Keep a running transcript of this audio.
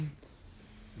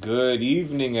Good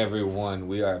evening, everyone.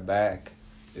 We are back.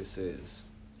 This is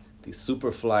the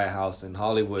Superfly House in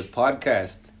Hollywood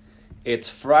podcast. It's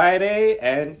Friday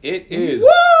and it is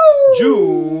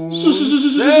June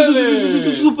 7th.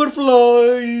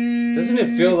 Superfly. Doesn't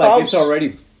it feel like it's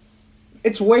already...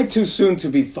 It's way too soon to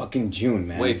be fucking June,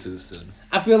 man. Way too soon.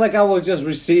 I feel like I was just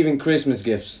receiving Christmas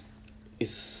gifts.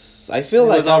 I feel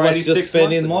like I was just 6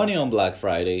 spending months money on Black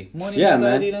Friday. Money Yeah, that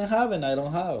man. I didn't have and I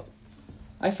don't have.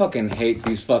 I fucking hate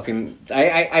these fucking...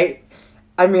 I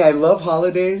mean, I love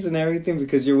holidays and everything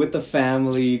because you're with the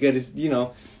family. You get to, you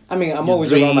know... I mean, I'm You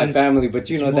always around my drink, family, but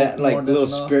you know, smoke that like more than little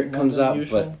enough, spirit more comes than out.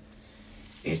 usual. But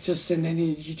it's just... And then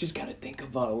you just gotta think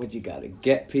about what you gotta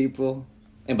get people.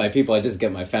 And by people, I just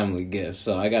get my family gifts.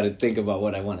 So I gotta think about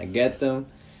what I want to get them.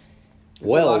 It's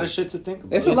a lot of shit to think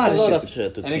about. It's a lot of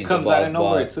shit to and think it comes about, out of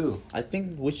nowhere, but too. I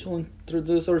think we should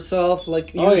introduce ourselves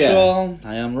like Oh, usual.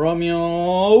 I am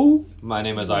Romeo. My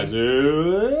name is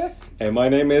Isaac. And my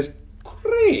name is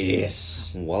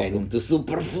Chris. Welcome to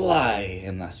Superfly.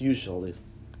 And as usual,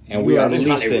 And we you are are in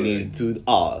listening to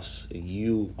us and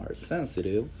you are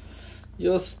sensitive,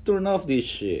 just turn off this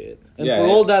shit. And Yeah, for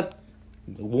yeah. all that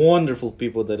wonderful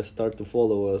people that start to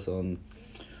follow us on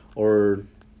or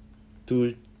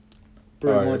to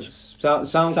pretty much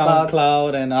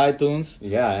SoundCloud and iTunes.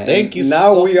 Yeah. Thank you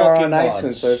Now so we are fucking on much.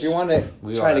 iTunes, so if you want to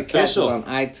We try are to catch us official. on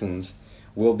iTunes,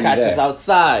 we'll be Catch there. us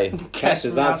outside. Catch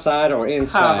us outside or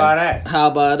inside. How about that? How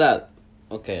about that?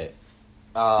 Okay.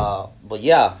 But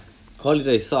yeah,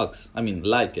 holiday sucks. I mean,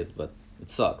 like it, but it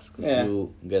sucks because Yeah.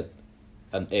 you get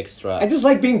an extra. I just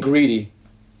like being greedy.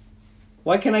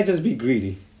 Why can't I just be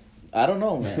greedy? I don't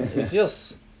know, man. It's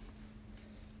just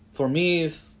for me,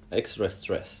 it's extra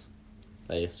stress,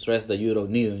 like stress that you don't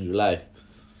need in your life,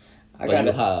 I but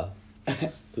you have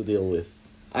to deal with.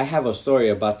 I have a story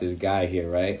about this guy here,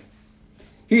 right?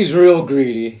 He's real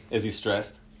greedy. Is he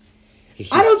stressed?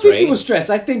 I don't think he was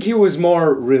stressed. I think he was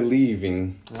more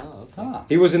relieving. Oh, okay. Huh.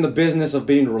 He was in the business of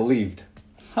being relieved.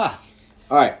 Ha.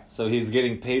 All right. So he's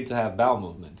getting paid to have bowel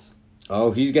movements.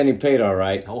 Oh, he's getting paid all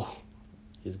right. Oh.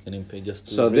 He's getting paid just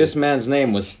to. So this man's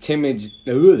name was This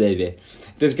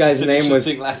guy's It's an name was...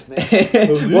 interesting last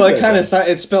name. Well, it kind of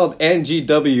it's spelled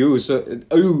NGW, so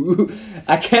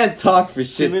I can't talk for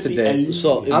shit Timothy today. N.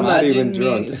 So I'm not even imagine me.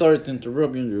 drunk. Sorry to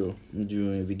interrupt you in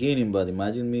the beginning, but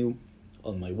imagine me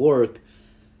on my work,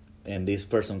 and this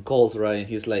person calls, right? And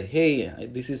he's like, "Hey,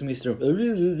 this is Mr."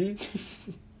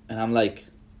 And I'm like,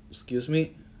 "Excuse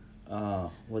me,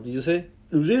 what did you say?"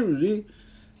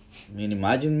 I mean,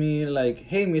 imagine me like,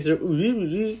 "Hey, Mr."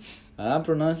 And I'm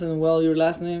pronouncing well your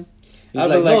last name. He's I'd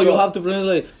be like, like, "No, you oh. have to pronounce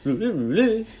like."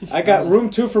 I got room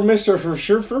 2 for Mr. for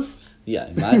sure. Yeah,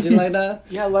 imagine like that.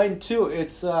 Yeah, line 2.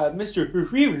 It's Mr.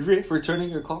 returning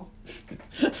your call.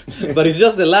 But it's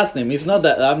just the last name. It's not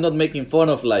that I'm not making fun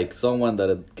of like someone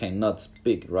that cannot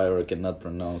speak, right, or cannot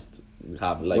pronounce.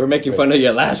 Have like We're making fun of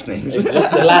your last name. It's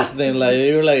just the last name. Like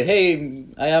you're like, hey,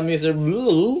 I am Mr.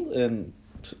 Blue, and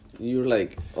you're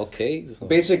like, okay. So.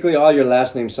 Basically, all your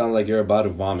last names sound like you're about to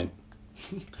vomit.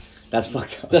 That's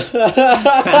fucked up.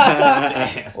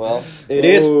 Well, it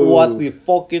is what the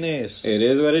fucking is. It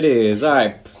is what it is. All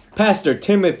right. Pastor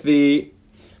Timothy,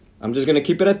 I'm just going to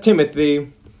keep it at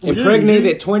Timothy,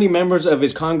 impregnated 20 members of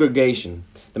his congregation.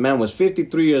 The man was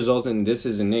 53 years old, and this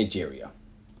is in Nigeria.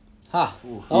 Ha.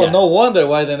 Oh, Yeah. no wonder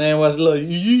why the name was like.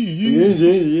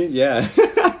 Yeah.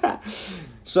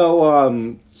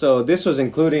 So this was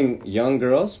including young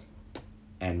girls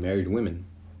and married women.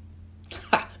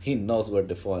 He knows where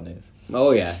the fun is.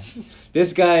 Oh yeah,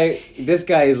 this guy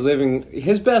is living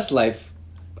his best life,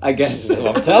 I guess.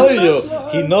 I'm telling you,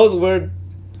 he knows where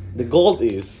the gold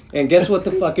is. And guess what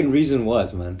the fucking reason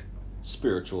was, man?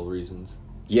 Spiritual reasons.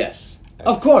 Yes,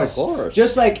 of course. Of course.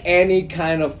 Just like any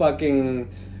kind of fucking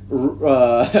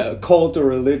cult or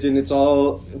religion, it's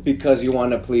all because you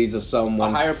want to please A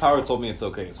someone. higher power told me it's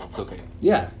okay, so it's okay.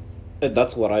 Yeah, And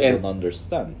that's what I And- don't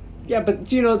understand. yeah,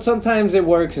 but you know, sometimes it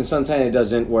works and sometimes it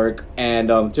doesn't work. And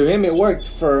to him, it worked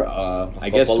for I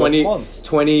guess couple of months.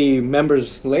 20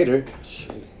 members later.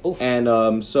 Oof.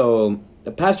 And so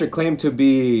the pastor claimed to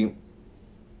be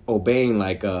obeying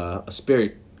like a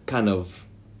spirit, kind of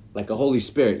like a Holy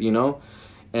Spirit, you know?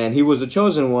 And he was the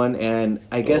chosen one, and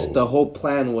I guess the whole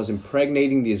plan was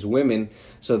impregnating these women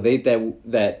so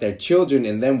that their children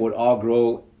and them would all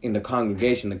grow in the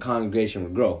congregation. The congregation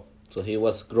would grow. So he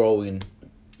was growing.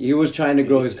 He was trying to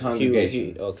grow his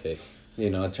congregation. Okay. You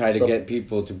know, try to So- get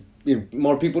people to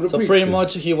more people to So preach pretty to.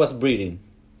 much he was breeding.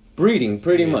 Breeding,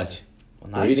 pretty Yeah. much.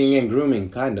 Nice. Breeding and grooming,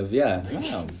 kind of, yeah.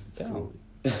 Damn, damn.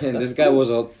 And this guy was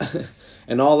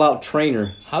an all-out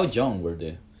trainer. How young were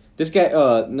they? This guy,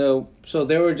 no, so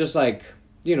they were just like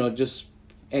just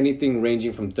anything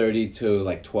ranging from 30 to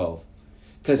like 12.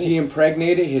 Because he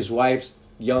impregnated his wife's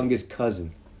youngest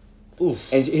cousin.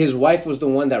 Oof. And his wife was the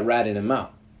one that ratted him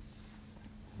out.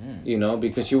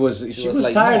 Because she was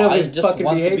like, tired no, of his I just fucking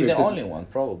want behavior. to be the 'cause- only one,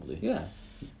 probably. Yeah.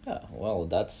 Yeah, well,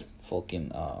 that's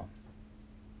fucking, I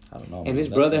don't know. And man, his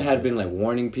that's brother not had good. been like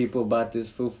warning people about this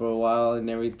food for a while and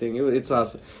everything. It's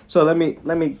awesome. So let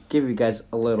me give you guys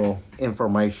a little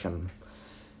information.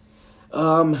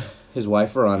 His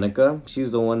wife Veronica,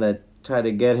 she's the one that tried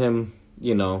to get him,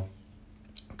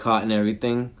 caught and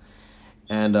everything.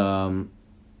 And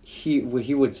what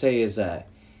he would say is that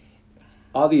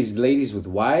all these ladies with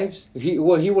wives, he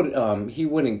would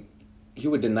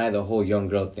deny the whole young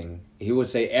girl thing. He would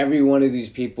say every one of these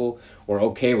people were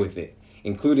okay with it,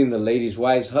 including the ladies'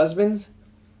 wives' husbands.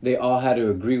 They all had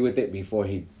to agree with it before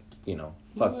he,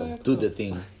 fucked them. Do the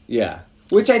thing. Yeah,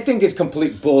 which I think is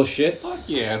complete bullshit. Fuck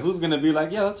yeah, who's gonna be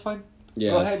like, yeah, that's fine.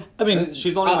 Yeah. Go ahead. I mean,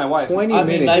 she's only my wife. 20 I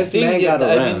mean, minutes, this man got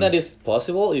I around. mean that is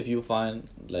possible if you find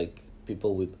like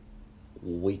people with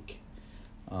weak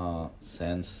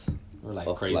sense We're like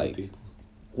of, crazy like, people.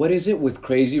 What is it with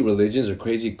crazy religions or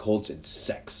crazy cults? It's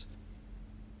sex.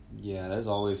 Yeah, there's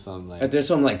always some like There's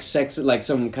some like sex, like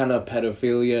some kind of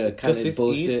pedophilia kind because of it's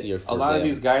bullshit. easier for a lot them. of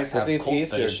these guys have 'Cause it's cult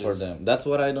easier fetishes. for them. That's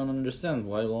what I don't understand.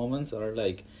 Why women are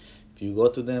like, if you go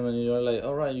to them and you're like,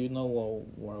 all right,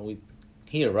 why are we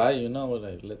here, right?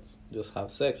 Like let's just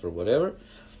have sex or whatever.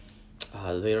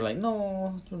 They're like,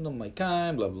 no, you're not my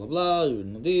kind, blah blah blah. You're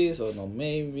not this, or no,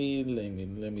 maybe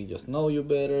let me just know you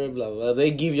better, blah blah.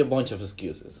 They give you a bunch of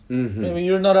excuses. Mm-hmm. Maybe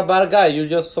you're not a bad guy. You're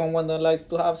just someone that likes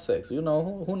to have sex. Who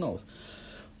knows?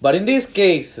 But in these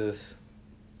cases,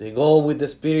 they go with the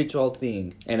spiritual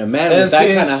thing. And a man with that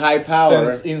kind of high power.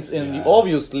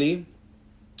 Obviously,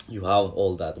 you have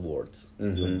all that words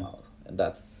in your Mhm. mouth, and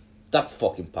that's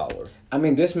fucking power. I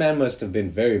mean, this man must have been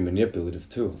very manipulative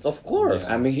too. Of course.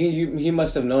 I mean, he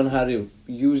must have known how to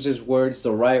use his words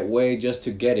the right way just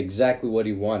to get exactly what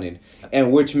he wanted,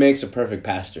 and which makes a perfect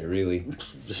pastor, really.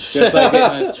 Just like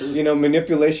That's true.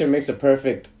 manipulation makes a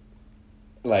perfect,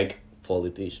 like,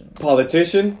 Politician.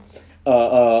 politician.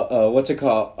 What's it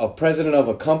called? A president of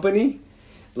a company.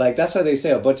 Like that's why they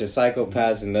say a bunch of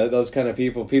psychopaths and those kind of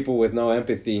people with no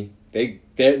empathy.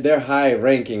 They're high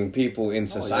ranking people in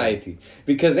society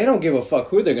because they don't give a fuck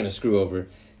who they're gonna screw over.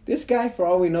 This guy, for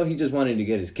all we know, he just wanted to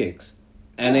get his kicks,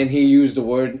 and then he used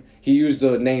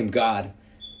the name God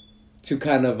to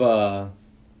kind of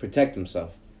protect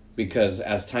himself. Because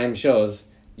as time shows,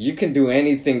 you can do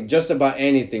anything, just about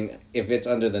anything, if it's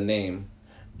under the name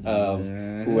of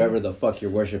whoever the fuck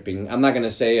you're worshiping. I'm not gonna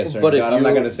say a certain But if God. I'm not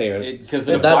you- gonna say it. Because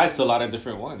it That's- applies to a lot of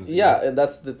different ones. Yeah, and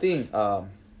that's the thing.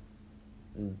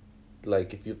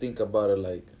 Like if you think about it,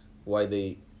 like why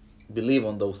they believe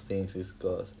on those things is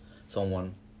because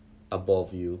someone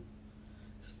above you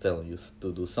is telling you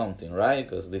to do something, right?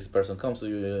 Because this person comes to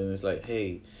you and it's like,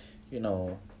 hey,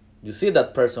 you see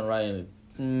that person, right?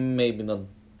 And maybe not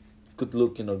good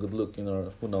looking or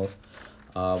who knows,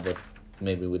 but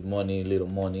maybe with money, little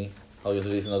money.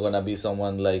 Obviously, it's not gonna be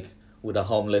someone like with a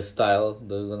homeless style.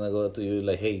 They're gonna go to you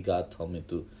like, hey, God told me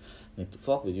to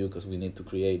fuck with you because we need to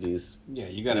create this. Yeah,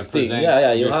 you gotta This thing. present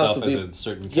Yeah, you yourself have to as be- a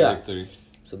certain yeah. character.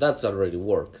 So that's already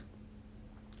work.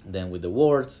 Then with the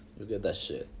words, you get that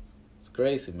shit. It's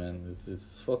crazy, man.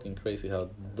 It's fucking crazy how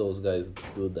those guys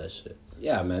do that shit.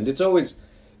 Yeah, man.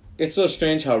 It's so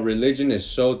strange how religion is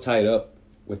so tied up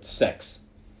with sex.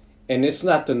 And it's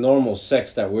not the normal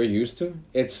sex that we're used to.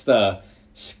 It's the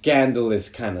scandalous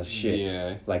kind of shit.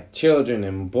 Yeah. Like children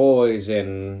and boys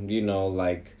and,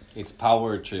 like It's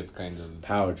power trip kind of.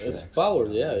 power It's sex. power,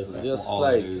 yeah. It's That's just all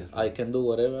like it is. I can do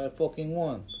whatever I fucking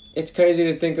want. It's crazy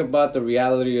to think about the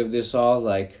reality of this all.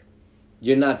 Like,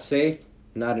 you're not safe,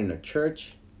 not in a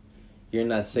church. You're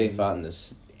not safe out in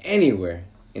anywhere.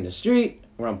 In the street,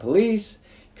 around police.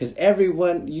 Because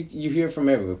everyone, you hear from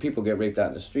everywhere. People get raped out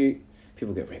in the street.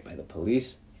 People get raped by the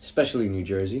police. Especially New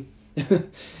Jersey.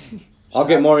 I'll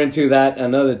get more into that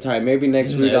another time. Maybe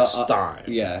next week. time.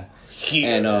 Yeah.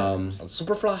 Here And, on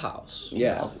Superfly House.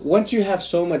 yeah. Once you have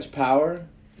so much power,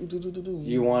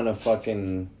 you want to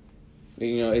fucking...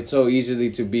 it's so easily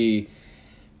to be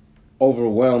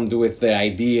overwhelmed with the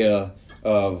idea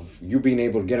of you being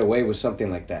able to get away with something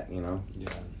like that, Yeah.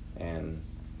 And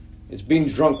it's being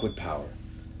drunk with power.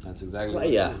 That's exactly Well,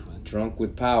 what yeah. it is, man. Drunk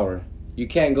with power. You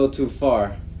can't go too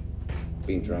far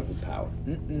being drunk with power.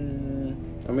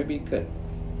 Or maybe you could.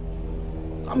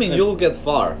 I mean, you'll get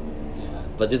far, Yeah.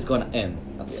 but it's gonna end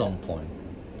at some point.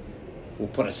 We'll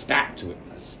put a stop to it.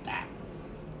 A stab.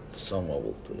 Someone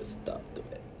will put a stop to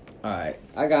it. Alright,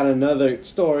 I got another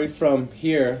story from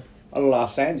here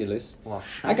Los Angeles.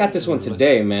 I got this one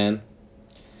today, man.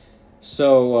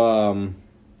 So,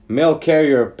 mail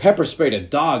carrier pepper sprayed a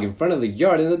dog in front of the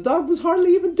yard, and the dog was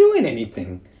hardly even doing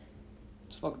anything.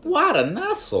 What an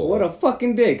asshole. What a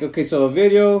fucking dick. Okay, so a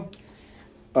video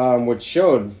which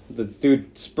showed the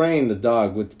dude spraying the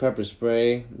dog with pepper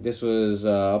spray. This was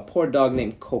a poor dog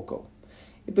named Coco.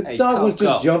 The dog was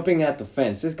just jumping at the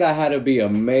fence. This guy had to be a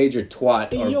major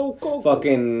twat.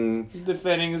 Fucking... He's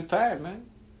defending his pad, man.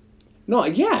 No,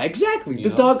 yeah, exactly. The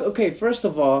dog... Okay, first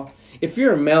of all, if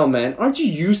you're a mailman, aren't you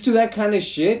used to that kind of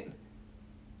shit?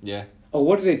 Yeah. Oh,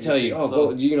 what do they tell you? Oh,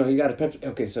 go, you got to pepper...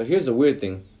 Okay, so here's the weird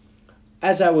thing.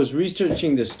 As I was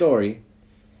researching this story,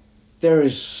 there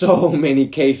is so many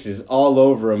cases all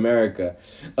over America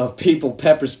of people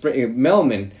pepper spraying...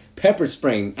 Mailmen pepper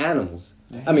spraying animals.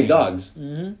 Dang. I mean, dogs.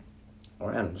 Mm-hmm.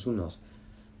 Or animals, who knows?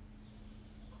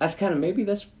 That's kind of... Maybe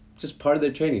that's just part of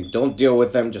their training. Don't deal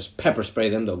with them, just pepper spray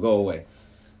them, they'll go away.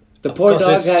 The poor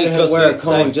dog had to wear a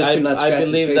cone just to not scratch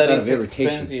his face out of irritation. I believe that it's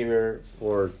expensive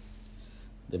for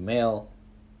the mail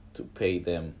to pay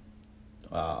them,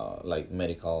 like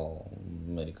medical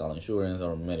insurance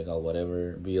or medical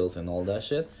whatever bills and all that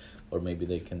shit. Or maybe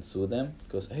they can sue them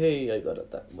because, hey, I got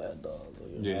attacked by a dog. Or,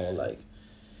 you know, like,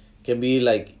 can be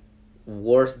like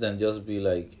worse than just be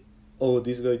like, oh,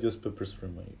 this guy just pepper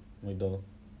sprayed my dog.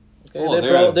 Okay, oh,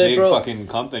 they're a big fucking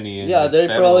company. Yeah, they're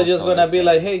probably just gonna be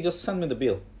like, hey, just send me the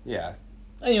bill. Yeah.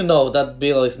 And you know that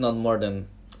bill is not more than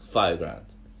 $5,000.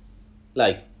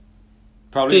 Like,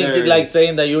 probably like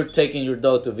saying that you're taking your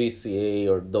dog to VCA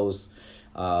or those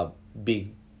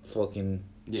big fucking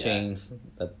chains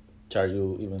that charge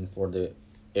you even for the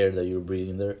air that you're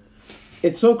breathing there.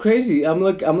 It's so crazy. I'm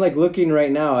like looking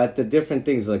right now at the different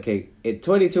things. Like, hey,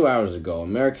 22 hours ago,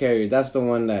 Americarrier. That's the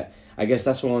one that I guess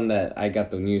that's the one that I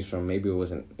got the news from. Maybe it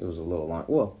wasn't. It was a little long.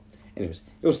 Well, anyways,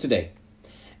 it was today.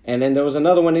 And then there was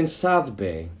another one in South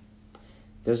Bay.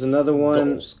 There's another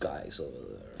one. Those guys over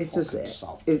there. It's just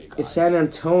it's San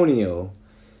Antonio.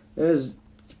 There's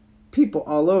people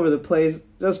all over the place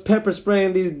just pepper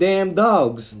spraying these damn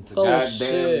dogs.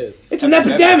 Shit! It's an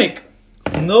epidemic.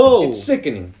 No, it's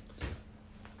sickening.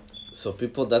 So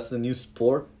people, that's the new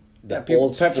sport. That's the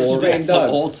old sport.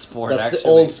 That's the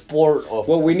old sport of.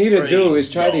 What we need to do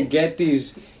is try to get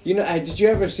these. You know, did you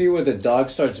ever see where the dog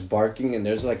starts barking and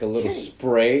there's like a little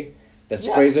spray that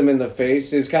sprays them in the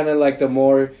face? It's kind of like the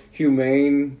more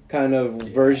humane kind of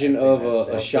version of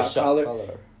a shock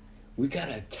collar. We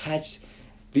gotta attach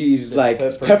these like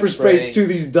pepper sprays to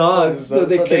these dogs so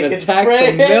they can attack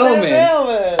the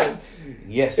mailman.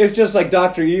 Yes, it's just like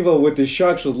Dr. Evil with the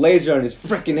sharks with laser on his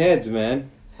freaking heads,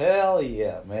 man. Hell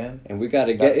yeah, man! And we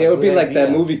gotta get. It would be like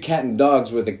that movie Cat and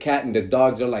Dogs, where the cat and the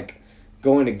dogs are like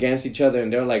going against each other,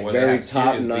 and they're like very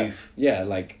top notch. Yeah,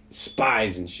 like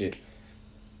spies and shit.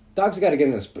 Dogs got to get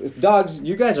in the dogs.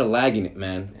 You guys are lagging it,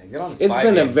 man. Yeah, get on the spy It's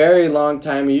been game. A very long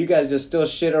time, and you guys just still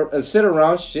sit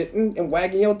around shitting and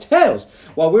wagging your tails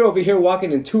while we're over here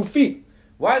walking in 2 feet.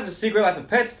 Why is the Secret Life of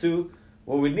Pets 2?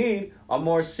 What we need are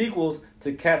more sequels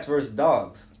to Cats vs.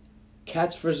 Dogs.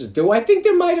 Cats vs. Dogs. I think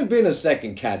there might have been a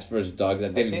second Cats vs. Dogs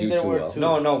that didn't do too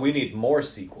well. No, we need more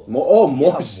sequels.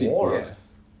 More sequels. Yeah.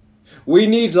 We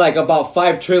need like about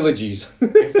 5 trilogies.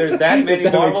 If there's that many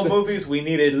Marvel movies, we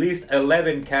need at least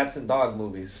 11 cats and dog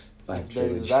movies. 5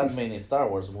 trilogies. There's that many Star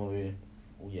Wars movies.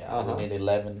 Yeah, we need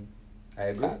 11. I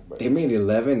agree. They made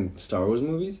 11 Star Wars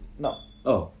movies? No.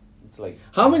 Oh. It's like...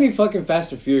 How many fucking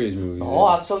Fast and Furious movies?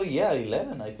 Oh, actually, yeah,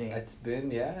 11, I think. It's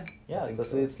been, yeah. Yeah,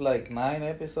 because it's like 9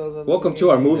 episodes. Welcome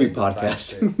to our movie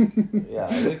podcast.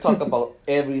 Yeah, we talk about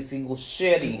every single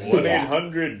shit in here.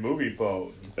 1-800-movie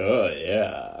phone. Oh,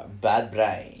 yeah. Bad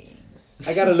brains.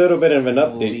 I got a little bit of an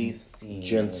update,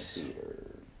 gents.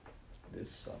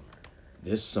 This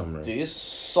summer. Do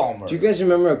you guys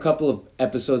remember a couple of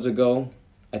episodes ago,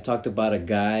 I talked about a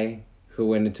guy who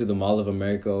went into the Mall of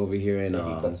America over here in... He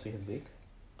got to see his dick?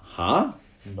 Huh?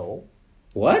 No.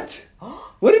 What?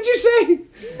 What did you say?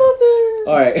 Nothing.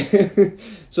 All right.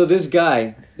 So this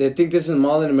guy, I think this is a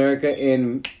mall in America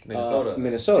in... Minnesota.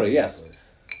 Minnesota,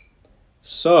 yes.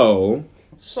 So,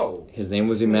 his name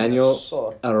was Emmanuel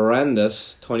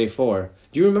Arandas, 24.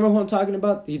 Do you remember who I'm talking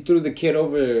about? He threw the kid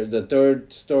over the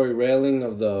 3rd-story railing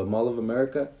of the Mall of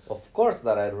America. Of course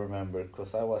that I remember,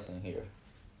 because I wasn't here.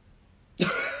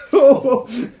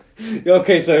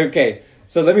 Okay.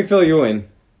 So let me fill you in.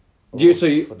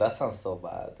 But that sounds so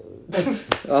bad, dude.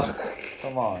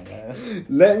 Come on, man.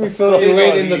 Let me fill you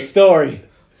in the story.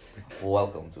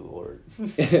 Welcome to our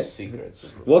secret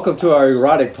super. Welcome to our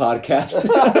erotic podcast.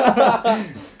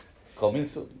 Coming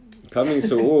soon.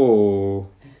 Ooh.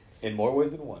 In more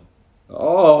ways than one.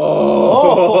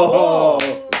 Oh.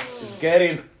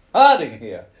 getting hot in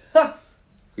here.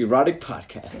 Erotic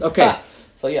podcast. Okay.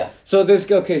 So yeah. So this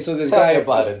Tell guy me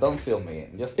about it. Don't film me.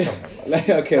 Just tell me about it.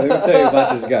 Okay, let me tell you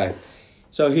about this guy.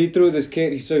 So he threw this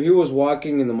kid. So he was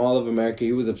walking in the Mall of America.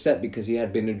 He was upset because he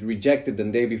had been rejected the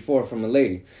day before from a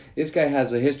lady. This guy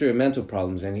has a history of mental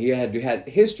problems, and he had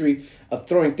history of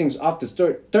throwing things off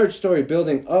the third story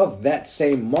building of that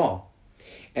same mall.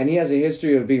 And he has a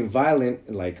history of being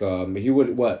violent. Like he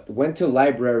went to a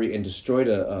library and destroyed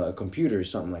a computer or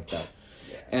something like that.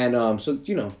 Yeah. And so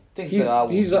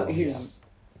he's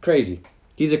crazy.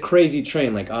 He's a crazy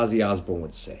train, like Ozzy Osbourne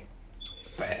would say.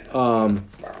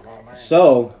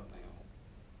 So,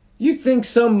 you think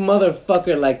some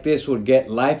motherfucker like this would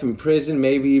get life in prison,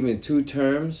 maybe even 2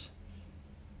 terms?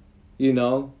 You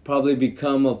know, probably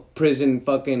become a prison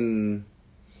fucking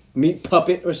meat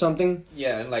puppet or something?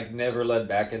 Yeah, and like never let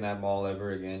back in that mall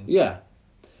ever again. Yeah.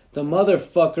 The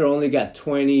motherfucker only got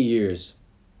 20 years.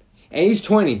 And he's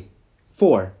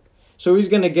 24. So he's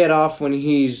gonna get off when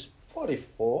he's...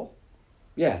 44?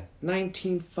 Yeah,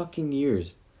 19 fucking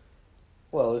years.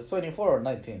 Well, it's 24 or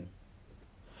 19?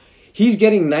 He's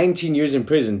getting 19 years in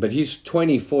prison, but he's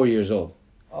 24 years old.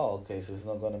 Oh, okay, so it's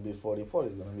not going to be 44,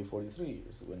 it's going to be 43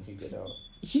 years when he gets out.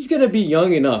 He's going to be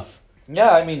young enough.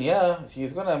 Yeah, I mean, yeah,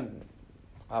 he's going to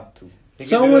have to.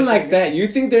 Someone like that, you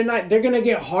think they're going to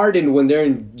get hardened when they're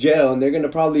in jail, and they're going to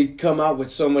probably come out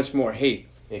with so much more hate.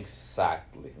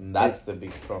 Exactly. And that's the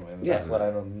big problem. Yeah, that's what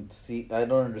I don't see. I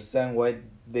don't understand why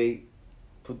they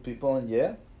put people in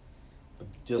jail.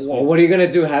 Well, what are you going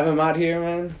to do? Have him out here,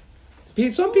 man?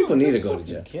 Some people need to go to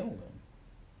jail.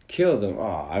 Kill them.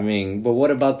 Oh, I mean, but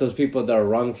what about those people that are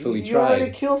wrongfully tried? You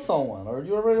already killed someone, or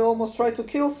you already almost tried to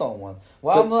kill someone.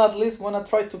 Well, I'm not at least when I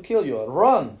try to kill you.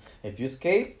 Run. If you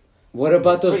escape. What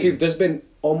about those people? There's been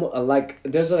almost a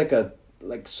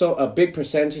big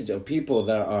percentage of people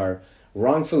that are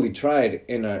wrongfully tried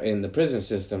in the prison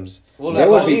systems.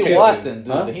 Well, he wasn't,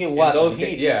 dude. Huh? He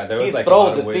wasn't. There was like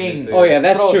throw the thing. Oh yeah,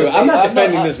 that's true. I'm not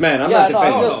defending this man. I'm not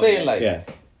defending. I'm just saying like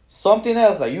something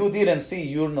else that you didn't see.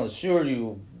 You're not sure.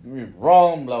 You're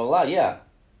wrong. Blah blah blah. Yeah.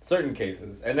 Certain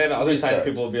cases, and then other times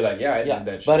people will be like, "Yeah, I did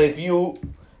that." But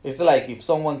it's like if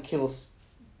someone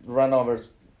run over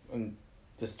in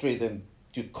the street and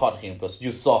you caught him because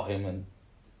you saw him and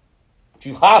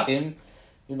you have him.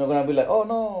 You're not gonna be like, oh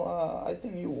no, I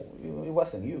think it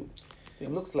wasn't you.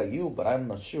 It looks like you, but I'm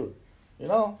not sure. You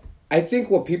know? I think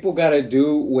what people gotta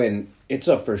do when it's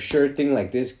a for sure thing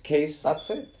like this case. That's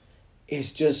it.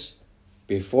 Is just,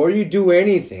 before you do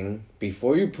anything,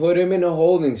 before you put him in a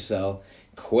holding cell,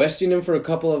 question him for a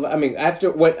couple of...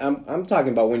 after what... I'm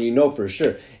talking about when you know for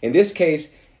sure. In this case,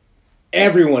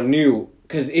 everyone knew,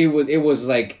 because it was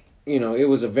like, it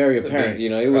was a very apparent,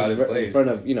 it was in front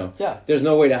of, there's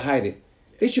no way to hide it.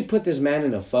 They should put this man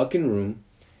in a fucking room,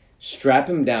 strap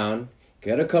him down,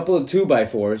 get a couple of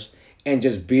 2x4s, and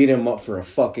just beat him up for a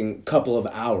fucking couple of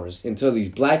hours until he's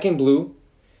black and blue,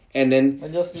 and then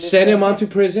send him on to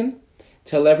prison,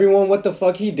 tell everyone what the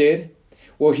fuck he did,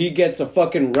 well, he gets a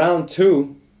fucking round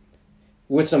 2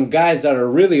 with some guys that are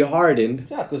really hardened.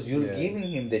 Yeah, because you're giving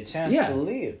him the chance to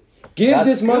live. Give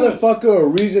this motherfucker a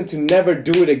reason to never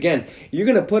do it again. You're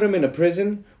going to put him in a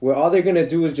prison where all they're going to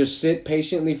do is just sit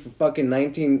patiently for fucking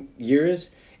 19 years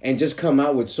and just come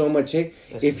out with so much hate.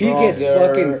 If he gets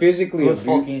fucking physically abused,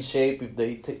 fucking shape, if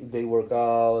they work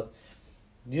out,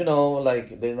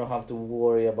 like they don't have to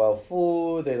worry about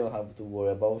food, they don't have to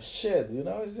worry about shit,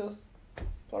 it's just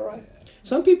all right.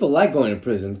 Some people like going to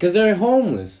prison because they're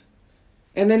homeless.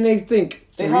 And then they think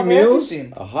they 3 have meals,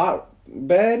 everything. A hot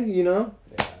bed,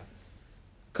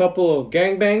 couple of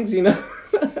gangbangs,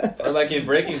 Or like in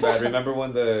Breaking Bad, remember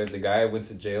when the guy went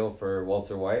to jail for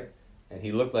Walter White? And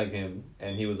he looked like him,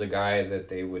 and he was a guy that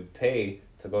they would pay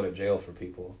to go to jail for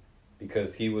people.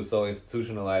 Because he was so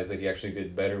institutionalized that he actually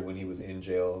did better when he was in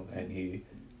jail, and he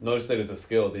noticed it as a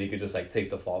skill that he could just like take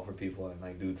the fall for people and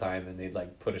like do time, and they'd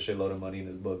like put a shitload of money in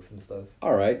his books and stuff.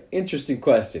 Alright, interesting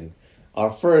question. Our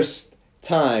first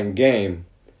time game.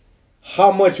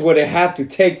 How much would it have to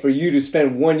take for you to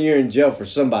spend 1 year in jail for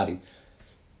somebody?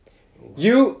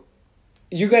 You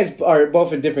guys are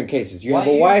both in different cases. You have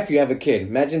a wife, you have a kid.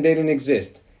 Imagine they didn't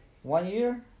exist. 1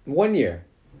 year? 1 year.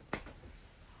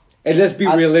 And let's be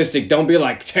realistic. Don't be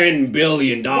like $10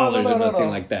 billion or nothing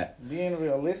like that. Being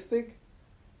realistic,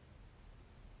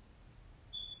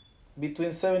 between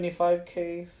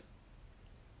 75K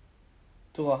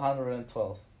to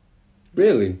 112.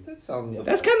 Really? That's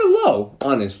kind of low,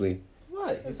 honestly.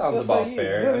 Why? That sounds about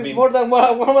fair. Dude, it's more than what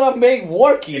I make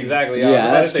working. Exactly. Yeah,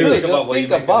 that's true.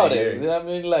 Think about it. I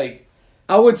mean, like...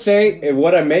 I would say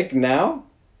what I make now,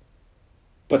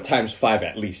 but times 5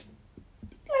 at least.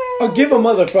 Or give a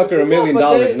motherfucker $1 million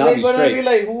and not be They're gonna be straight.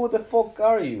 like, who the fuck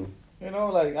are you? You know,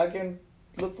 like, I can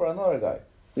look for another guy.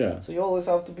 Yeah. So you always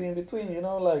have to be in between, you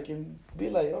know, like, and be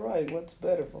like, all right, what's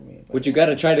better for me? Like, What you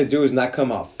gotta try to do is not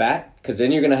come out fat, because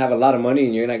then you're gonna have a lot of money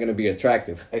and you're not gonna be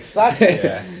attractive. exactly.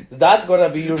 Yeah. That's gonna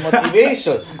be your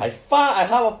motivation. I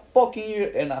have a fucking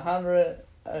year and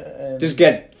 100. Just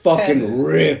get fucking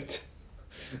ripped.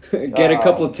 Get a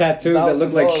couple of tattoos that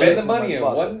look like so- Spend shit. the money in Oh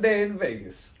my God. one day in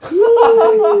Vegas.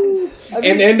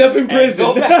 And end up in prison.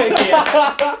 Go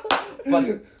back.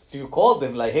 But you call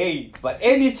them like, hey, by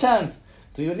any chance,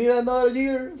 do you need another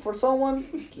year for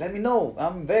someone? Let me know.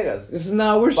 I'm in Vegas. This is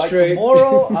now we're By straight.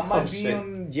 tomorrow, I Oh, might be shit.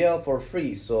 in jail for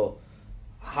free. So,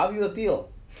 have you a deal?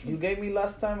 You gave me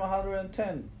last time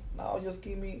 110. Now just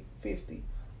give me 50.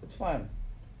 It's fine.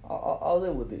 I'll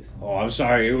live with this. Oh, I'm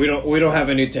sorry. We don't have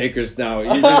any takers now.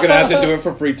 You're just gonna have to do it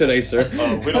for free today, sir.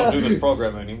 We don't do this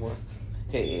program anymore.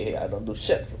 Hey, I don't do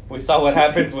shit for free. We saw what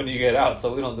happens when you get out,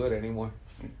 so we don't do it anymore.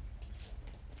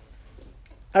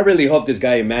 I really hope this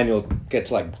guy Emmanuel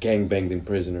gets like gangbanged in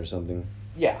prison or something.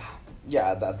 Yeah,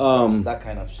 that that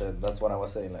kind of shit. That's what I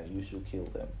was saying. Like, you should kill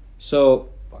them. So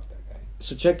Fuck that guy.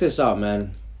 So check this out,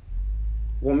 man.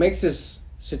 What makes this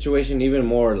situation even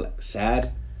more like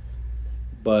sad,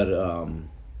 but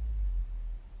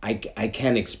I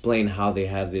can't explain how they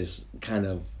have this kind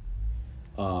of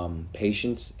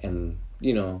patience, and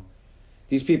you know,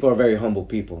 these people are very humble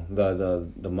people.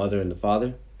 The mother and the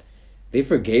father, they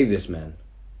forgave this man,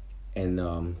 and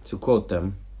to quote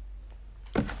them,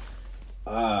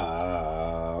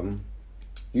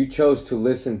 you chose to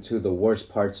listen to the worst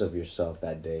parts of yourself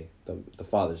that day, the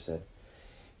father said.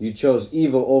 You chose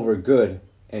evil over good,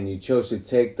 and you chose to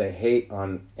take the hate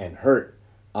on and hurt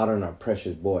out on our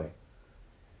precious boy.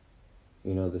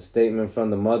 You know, the statement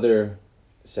from the mother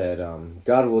said,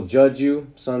 God will judge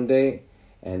you someday,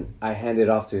 and I hand it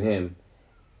off to him,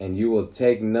 and you will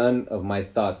take none of my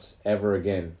thoughts ever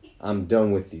again. I'm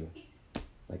done with you.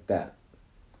 Like that.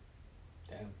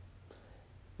 Damn.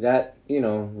 That, you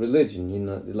know, religion, you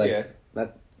know, like, Yeah.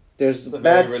 that, there's It's a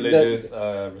bad very religious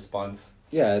response.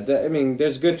 Yeah, I mean,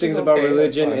 there's good Which is things about okay, that's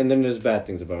religion, fine. and then there's bad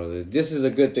things about religion. This is a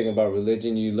good thing about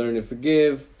religion. You learn to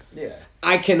forgive. Yeah.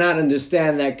 I cannot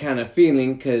understand that kind of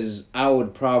feeling, because I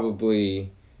would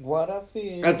probably... What I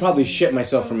feel. I'd probably shit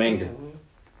myself from anger.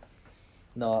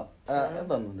 No, I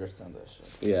don't understand that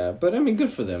shit. Yeah, but I mean,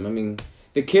 good for them. I mean,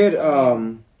 the kid,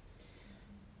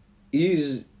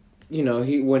 he's, you know,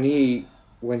 when he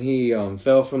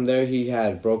fell from there, he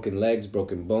had broken legs,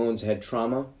 broken bones, head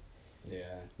trauma. Yeah.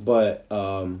 But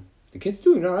the kid's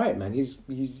doing all right, man. He's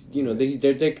you know,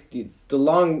 the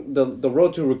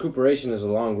road to recuperation is a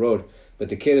long road, but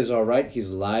the kid is all right. He's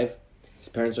alive. His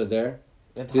parents are there.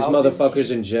 And This how did motherfucker's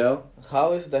he- in jail.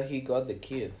 How is that he got the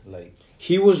kid? Like,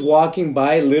 He was walking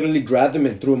by, literally grabbed him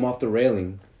and threw him off the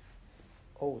railing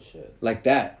oh shit. like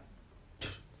that.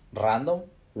 Random?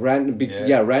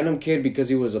 Random kid, because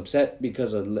he was upset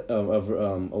because of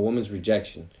a woman's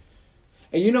rejection.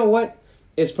 And you know what?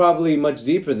 It's probably much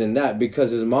deeper than that,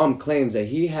 because his mom claims that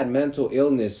he had mental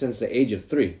illness since the age of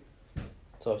 3.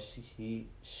 So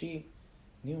she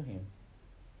knew him.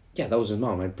 Yeah, that was his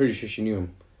mom. I'm pretty sure she knew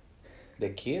him. The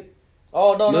kid?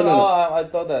 Oh no. No. I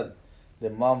thought that the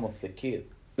mom of the kid.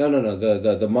 No.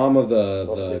 The mom of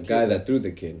Of the the guy kid. that threw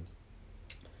the kid.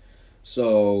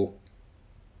 So,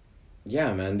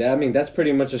 yeah, man. I mean, that's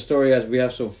pretty much the story as we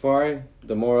have so far.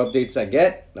 The more updates I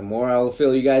get, the more I'll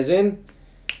fill you guys in.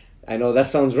 I know that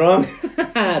sounds wrong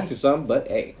to some, but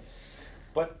hey,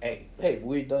 But hey, Hey,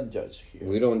 we don't judge here.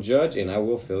 we don't judge, and I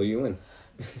will fill you in.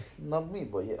 Not me,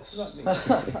 but yes. Not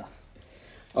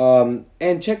me.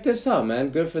 And check this out, man.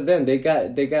 Good for them. They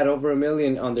got over $1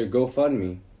 million on their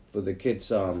GoFundMe for the kids.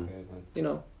 that's good, man. You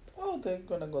know. Oh, they're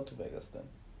gonna go to Vegas then.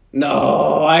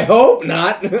 No, I hope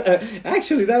not.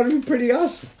 Actually, that would be pretty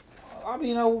awesome. I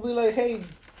mean, I will be like, hey,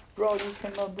 bro, you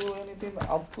cannot do anything.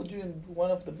 I'll put you in one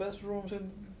of the best rooms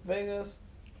in Vegas.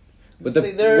 But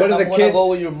Stay there, what and are I'm the gonna kids? go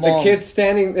with your mom. The kid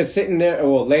sitting there,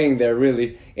 well, laying there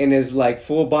really, in his like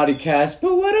full body cast.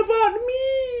 But what about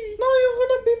me? No, you're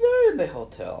gonna be there in the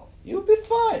hotel. You'll be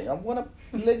fine. I'm gonna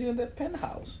let you in the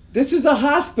penthouse. This is the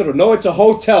hospital. No, it's a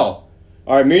hotel.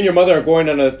 All right, me and your mother are going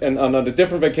on a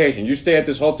different vacation. You stay at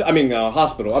this hotel. I mean,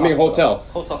 hospital. I mean, hotel.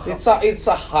 It's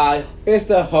a high It's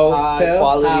the hotel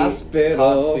quality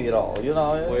hospital. You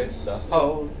know. With the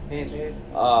hose in it.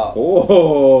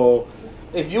 Oh,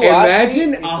 If you ask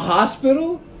imagine me, a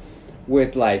hospital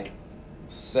with like,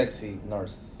 sexy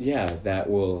nurse. yeah, that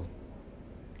will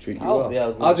treat you That'll be a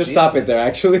well. good I'll just stop it business. there.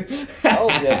 Actually, That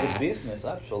would be a good business,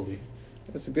 actually.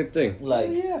 That's a good thing. Like,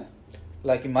 Yeah.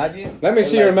 like imagine. Let me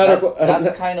see your medical-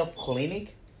 That kind of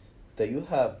clinic that you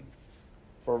have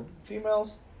for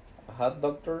females, a hot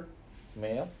doctor,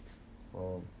 male,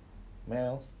 or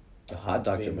males. A hot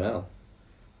Dr. female. Mel.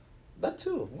 That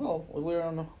too. Well, we're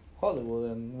on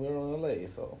Hollywood and we're on LA,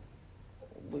 so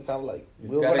we have like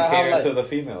We're gonna cater to the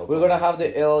female. we're gonna have the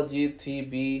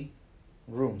LGTB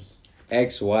rooms.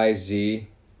 XYZ.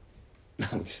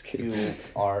 I'm just kidding.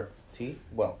 QRT.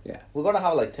 Well, Yeah. we're gonna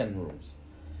have like 10 rooms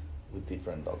with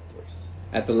different doctors.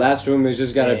 At the last room is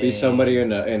just gotta be Hey. somebody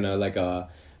in a like a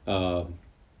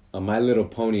My Little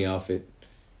Pony outfit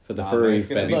for the furry It's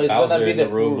gonna fan. be No, it's Bowser gonna be in the the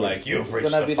room furry. like, you've It's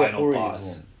reached gonna the be final furry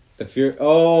boss. room. The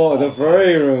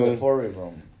furry room. The furry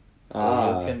room. So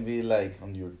Ah. you can be like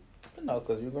on your,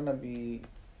 because you're gonna be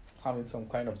having some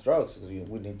kind of drugs.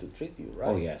 We need to treat you, right?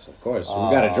 Oh yes, of course. So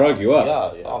we gotta drug you up.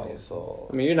 Yeah, yeah. Obviously. So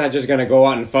I mean, you're not just gonna go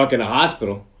out and fuck in a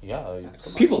hospital. yeah,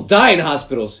 People die in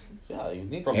hospitals. yeah, you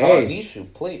need From to have an Hey. issue,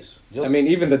 please. I mean,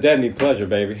 even the dead need pleasure,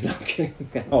 baby. No, I'm kidding.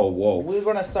 Oh, whoa. we're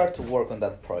gonna start to work on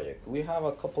that project. We have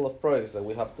a couple of projects that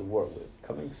we have to work with.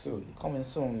 Coming soon. Coming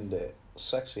soon, the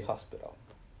sexy hospital.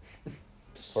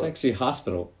 Sexy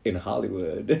hospital in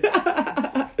Hollywood.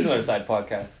 Another side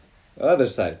podcast. Other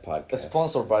side podcast.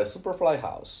 Sponsored by Superfly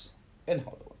House in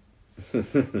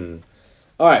Hollywood.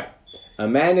 All right. A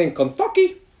man in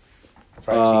Kentucky.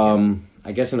 Fried chicken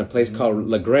I guess in a place called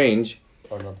LaGrange.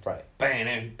 or not fried?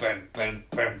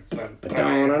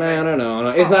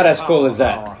 It's not as cool as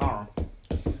that.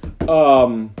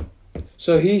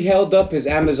 So he held up his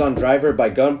Amazon driver by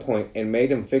gunpoint and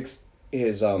made him fix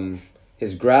his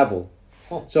gravel.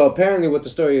 Huh. So apparently, what the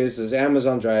story is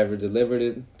Amazon driver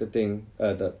delivered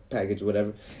the package,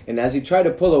 whatever. And as he tried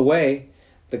to pull away,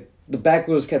 the back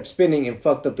wheels kept spinning and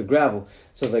fucked up the gravel.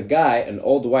 So the guy, an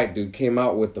old white dude, came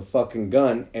out with the fucking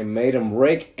gun and made him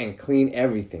rake and clean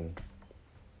everything.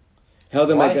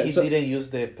 Held him Why like that. he So- didn't use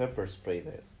the pepper spray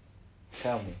there?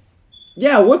 Tell me.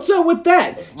 yeah, what's up with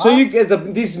that? So Huh? you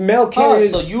get these male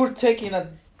carriers. So you're taking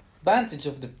advantage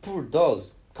of the poor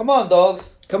dogs. Come on,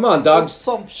 dogs. Come on, Do dogs.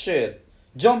 some shit.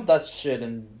 Jump that shit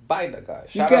and bite the guy. You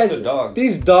Shout out guys, to dogs.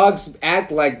 these dogs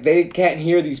act like they can't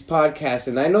hear these podcasts,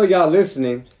 and I know y'all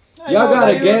listening. I Y'all know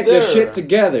gotta that get you're your there. shit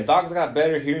together. Dogs got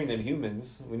better hearing than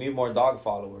humans. We need more dog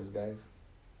followers, guys.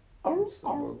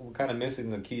 So we're kind of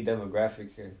missing the key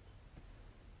demographic here.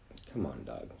 Come on,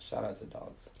 dog. Shout out to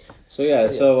dogs. So yeah,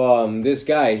 this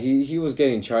guy, he was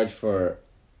getting charged for,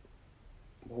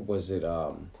 what was it?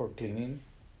 For cleaning.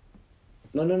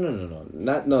 No.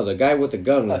 The guy with the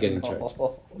gun was getting charged.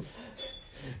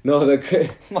 No,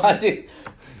 Imagine.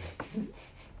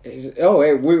 Oh,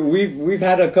 hey, we've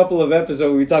had a couple of episodes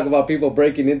where we talk about people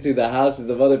breaking into the houses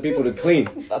of other people to clean.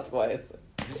 That's why I said.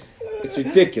 It's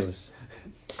ridiculous.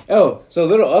 Oh, so a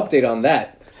little update on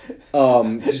that.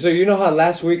 So you know how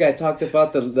last week I talked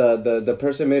about the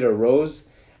person made a rose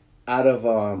out of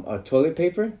a toilet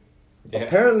paper? Yeah.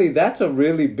 Apparently that's a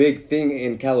really big thing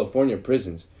in California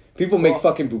prisons. People make Oh.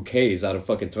 fucking bouquets out of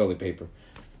fucking toilet paper.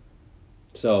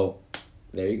 So,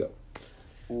 there you go.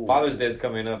 Ooh. Father's Day's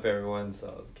coming up, everyone.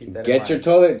 So keep that in Get mind. your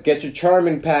toilet, get your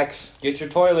charming packs. Get your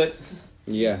toilet.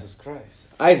 Yeah. Jesus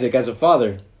Christ. Isaac, as a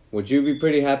father, would you be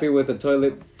pretty happy with a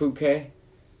toilet bouquet?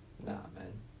 Nah,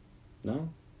 man. No?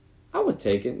 I would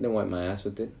take it, then wipe my ass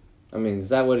with it. I mean, is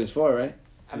that what it's for, right?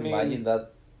 I mean, Imagine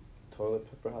that toilet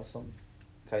pepper has some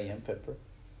cayenne pepper.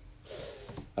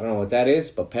 I don't know what that is,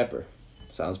 but pepper.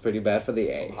 Sounds pretty bad for the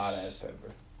some age. hot ass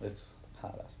pepper. It's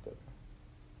hot ass pepper.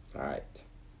 Alright.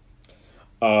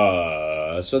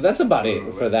 So that's about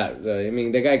it for that. I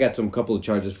mean, the guy got some couple of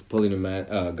charges for pulling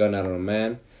a gun out on a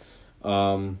man.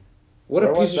 What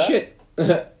Where a piece was of shit.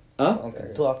 Huh? On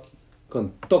Kentucky.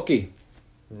 Kentucky.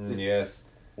 Yes.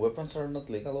 Weapons are not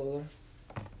legal over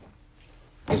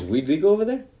there? Is weed legal over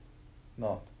there?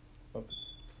 No. Weapons.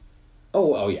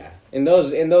 Oh yeah. In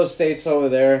those states over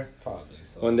there, Probably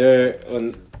so.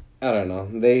 when I don't know,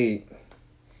 they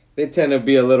tend to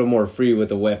be a little more free with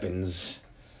the weapons.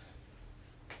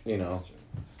 You know. That's true.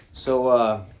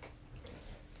 So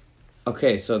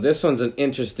okay, so this one's an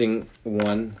interesting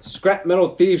one. Scrap metal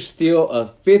thieves steal a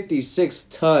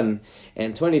 56-ton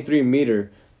and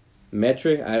 23-meter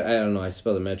metric. I don't know. I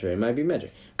spelled it metric. It might be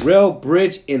metric. Rail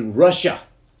bridge in Russia.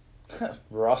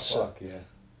 Russia. Fuck yeah.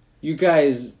 You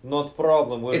guys, Not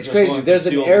problem. We're It's just crazy. going There's to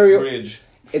an steal aerial- this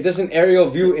bridge. there's an aerial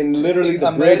view, and literally the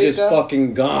In bridge is America-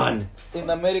 fucking gone. In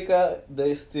America,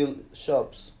 they steal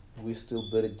shops. We steal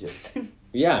bridges.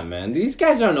 Yeah, man. These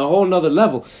guys are on a whole nother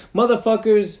level.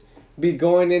 Motherfuckers be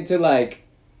going into like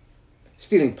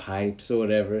stealing pipes or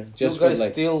whatever. Just You for guys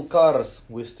like, steal cars.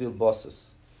 We steal buses.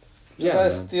 You yeah,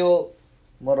 guys man. steal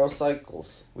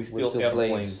motorcycles. We steal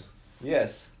airplanes.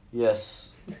 Yes.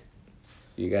 Yes.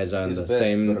 You guys are on It's the best,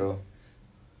 same. bro.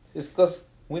 It's because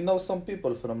we know some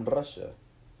people from Russia.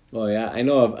 Oh yeah, I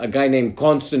know of a guy named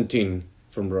Konstantin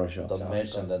from Russia. Don't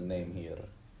mention that name here.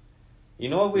 You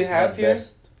know what we It's have not here?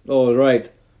 Best, Oh right.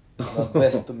 not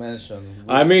best to mention.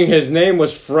 I mean, his name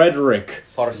was Frederick.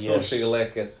 Farstoši Yes.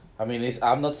 leket. I mean,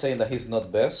 I'm not saying that he's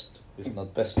not best. It's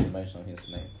not best to mention his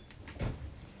name.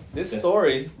 This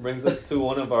story brings us to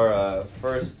one of our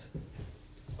first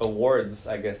awards,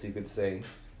 I guess you could say.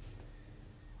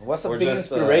 It was a Or big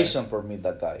just, inspiration for me,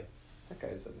 that guy. That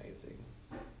guy's amazing.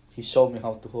 He showed me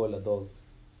how to hold a dog.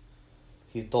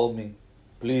 He told me,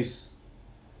 please,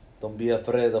 don't be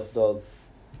afraid of dog.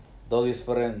 Dog is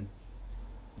friend.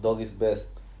 Dog is best.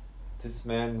 This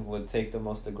man would take the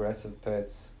most aggressive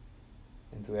pets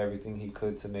and do everything he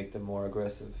could to make them more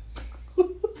aggressive.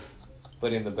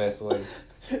 But in the best way.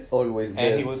 Always best.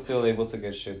 And he was still able to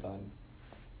get shit done.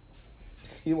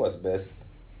 He was best.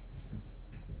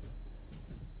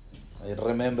 I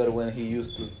remember when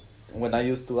I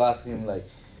used to ask him like,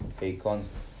 hey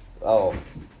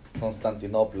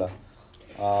Constantinople,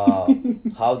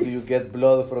 how do you get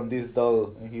blood from this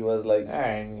dog? And he was like,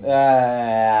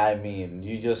 I mean,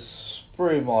 you just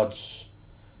pretty much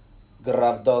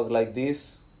grab dog like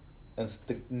this and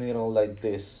stick needle like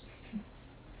this.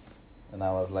 And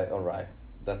I was like, alright,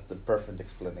 that's the perfect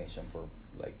explanation for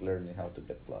like learning how to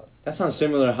get blood. That sounds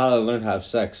similar to how I learned how to have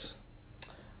sex.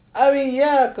 I mean,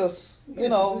 yeah, because, you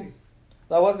know,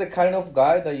 that was the kind of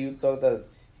guy that you thought that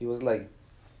he was like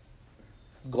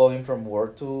going from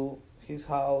work to his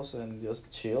house and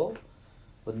just chill.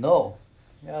 But no,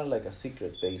 he had like a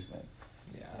secret basement.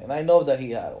 Yeah. And I know that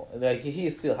he had one. Like, he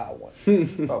still had one.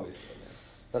 It's probably still there.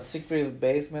 That secret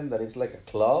basement that is like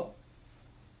a club,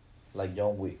 like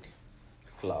John Wick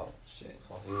club. Shit.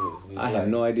 So he's I have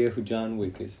no idea who John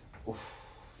Wick is. Oof,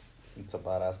 it's a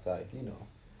badass guy. You know.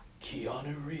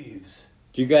 Keanu Reeves.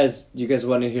 Do you guys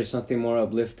want to hear something more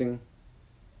uplifting?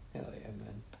 Hell yeah,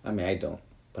 man. I mean, I don't,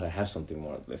 but I have something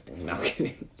more uplifting. No, I'm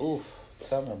kidding. Oof,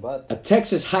 tell me about A that.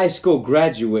 Texas high school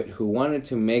graduate who wanted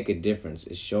to make a difference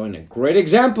is showing a great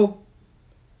example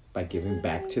by giving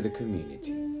back to the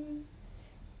community.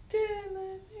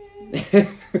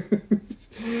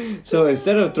 So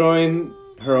instead of throwing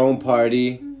her own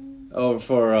party over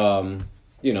for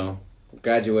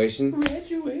graduation,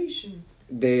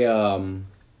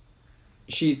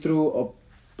 she threw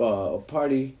a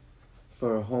party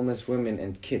for homeless women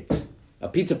and kids. A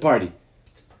pizza party.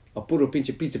 A puro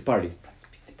pinche pizza party.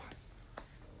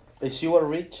 Is she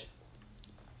rich?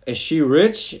 Is she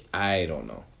rich? I don't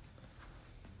know.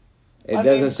 It I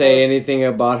doesn't mean, say anything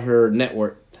about her net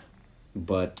worth.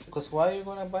 But Because why are you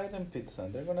gonna buy them pizza?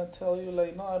 They're gonna tell you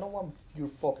like, no, I don't want your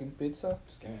fucking pizza.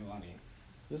 Just give me money.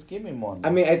 Just give me money. I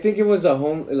mean, I think it was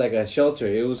a shelter.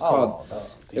 It was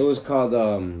called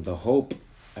the Hope.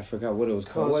 I forgot what it was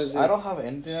called. What is Because it? I don't have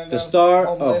anything The against Star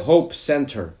homeless. of Hope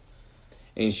Center.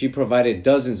 And she provided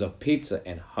dozens of pizza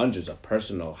and hundreds of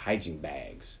personal hygiene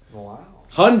bags. Wow.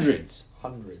 Hundreds.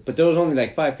 Hundreds. But there was only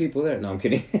like 5 people there. No, I'm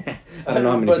kidding. I don't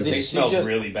know how many But people. they she smelled just-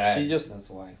 really bad. she just- That's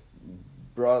why.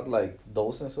 Brought like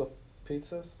dozens of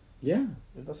pizzas. Yeah.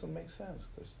 It doesn't make sense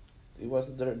because it was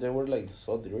they were like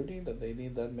so dirty that they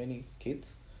need that many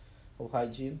kits of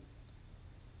hygiene.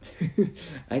 I Could think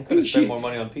have spent she... more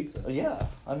money on pizza. Yeah,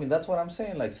 I mean that's what I'm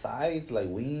saying. Like sides, like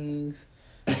wings,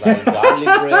 like garlic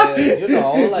bread. You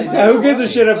know, like Who gives a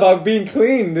shit about being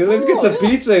clean, dude? Let's get some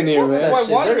pizza in here, Fuck man. that why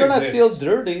shit. water They're gonna exists. feel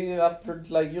dirty after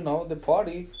like the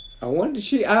party. I wonder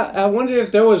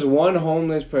if there was one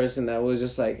homeless person that was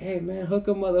just like, hey man, hook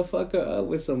a motherfucker up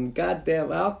with some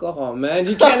goddamn alcohol, man.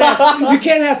 You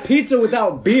can't have pizza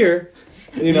without beer.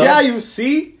 You know? Yeah, you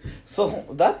see. So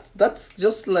that's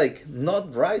just like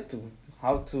not right to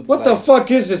how to. What the fuck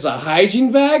is this? A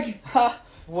hygiene bag? Like,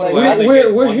 Well, that's,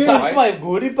 we're we're here. that's my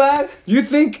goodie bag. You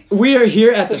think we are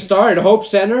here at the Star and Hope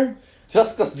Center?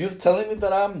 Just because you're telling me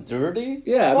that I'm dirty?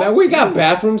 Yeah, Fuck man, we got you.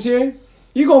 bathrooms here.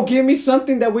 You gonna give me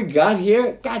something that we got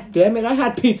here? God damn it, I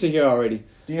had pizza here already.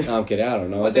 Yeah. No, I'm kidding, I don't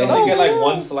know. But they What the only heck? get like yeah.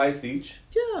 one slice each.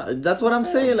 Yeah, that's what I'm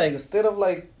saying. Like instead of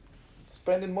like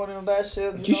spending money on that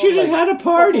shit, You should have like, had a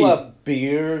party. couple of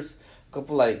beers,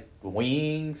 couple like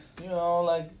wings,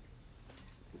 like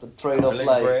the trade of Garlic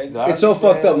like. bread. garlic It's so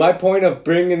fucked bread. up. My point of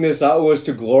bringing this out was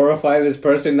to glorify this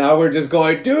person. Now we're just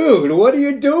going, dude, what are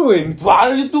you doing? What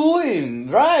are you doing?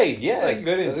 Right? Yes. like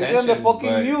good It's in the intentions, fucking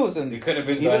but news, and it could have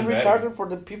been even done better. retarded for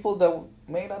the people that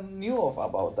made a knew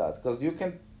about that, because you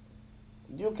can,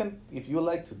 if you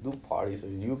like to do parties or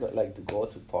you like to go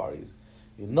to parties,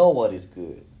 you know what is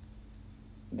good,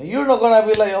 and you're not gonna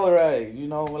be like, all right,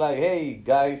 like, hey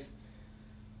guys,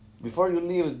 before you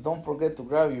leave, don't forget to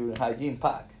grab your hygiene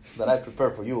pack that I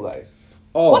prepared for you guys.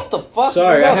 Oh, What the fuck?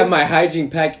 Sorry, I No. have my hygiene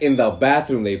pack in the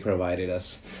bathroom they provided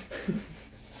us.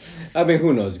 I mean,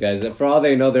 who knows, guys? For all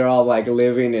they know, they're all like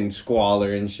living in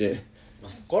squalor and shit.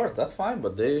 Of course, that's fine,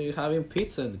 but they're having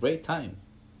pizza and great time.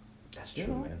 That's true,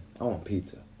 man. I want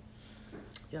pizza.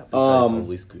 Yeah, pizza is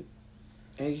always good.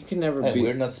 And you can never And be.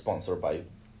 we're not sponsored by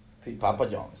Pizza. Papa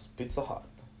John's, Pizza Hut,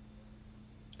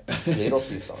 Little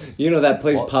Caesars. You know that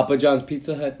place, What? Papa John's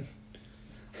Pizza Hut?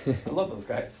 I love those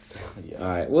guys. Yeah. All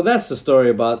right. Well, that's the story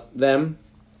about them.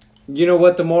 You know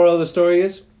what the moral of the story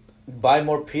is? Buy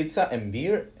more pizza and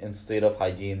beer instead of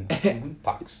hygiene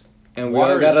packs. And we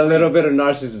Water all got is a free. little bit of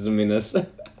narcissism in us.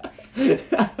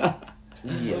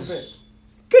 Yes.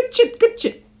 Good shit, good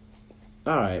shit.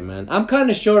 All right, man. I'm kind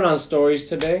of short on stories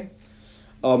today.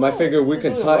 I figured we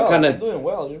could talk kind You're of. doing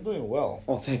well. You're doing well.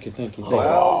 Oh, thank you, thank you.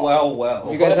 Well.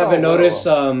 If you guys haven't Well. noticed,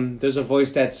 there's a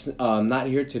voice that's not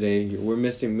here today. We're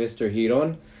missing Mr.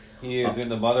 Hiron. He is in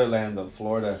the motherland of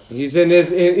Florida. He's in his.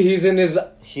 He's just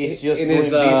in doing his,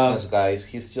 business, guys.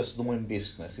 He's just doing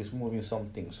business. He's moving some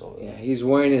things over Yeah, there. he's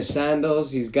wearing his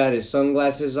sandals. He's got his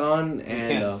sunglasses on, We and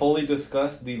can't fully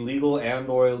discuss the legal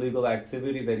and/or illegal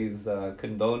activity that he's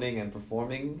condoning and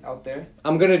performing out there.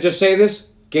 I'm gonna just say this: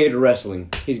 Gator wrestling.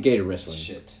 He's Gator wrestling.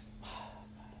 Shit.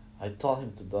 I told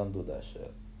him to don't do that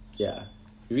shit. Yeah.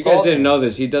 If you guys didn't know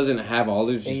this, he doesn't have all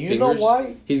of his And you fingers. know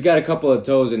why? He's got a couple of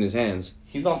toes in his hands.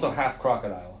 He's also half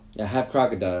crocodile. Yeah, half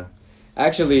crocodile.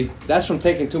 Actually, that's from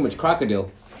taking too much crocodile.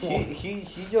 He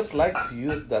just likes to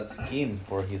use that skin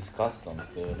for his customs,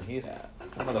 dude. He's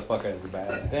That motherfucker is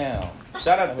bad. damn.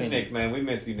 Shout out I to mean- Nick, man. We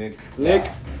miss you, Nick. Nick,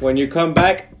 when you come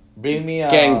back, Bring me a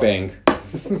gangbang.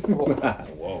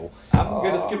 Whoa. I'm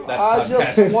gonna skip that I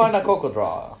podcast. just want a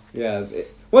crocodile. Yeah.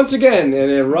 Once again, an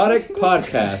erotic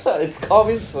podcast It's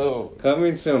coming soon.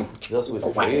 coming soon. Just with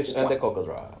Chris and the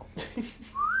crocodile.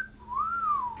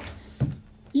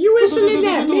 You listening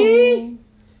at me?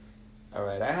 All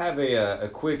right, I have a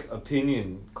quick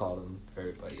opinion column for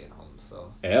everybody at home.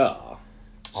 So Yeah.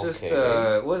 just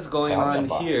Okay. what's going Tell me on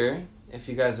about here. If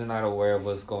you guys are not aware of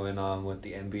what's going on with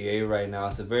the NBA right now,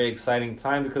 it's a very exciting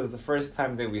time because it's the first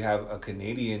time that we have a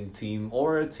Canadian team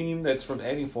or a team that's from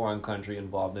any foreign country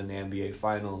involved in the NBA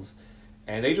Finals.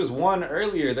 And they just won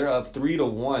earlier. They're up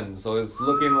 3-1. So it's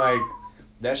looking like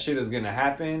that shit is going to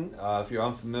happen. If you're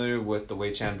unfamiliar with the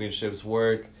way championships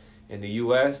work in the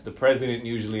U.S., the president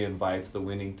usually invites the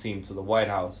winning team to the White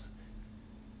House.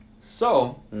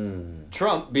 So,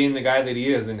 Trump, being the guy that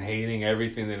he is and hating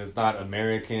everything that is not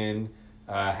American,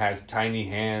 has tiny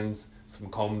hands, some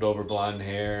combed over blonde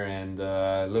hair, and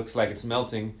looks like it's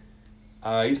melting.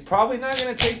 He's probably not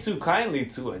going to take too kindly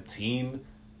to a team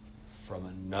from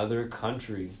another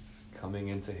country coming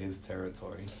into his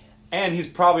territory. And he's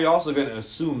probably also going to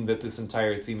assume that this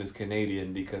entire team is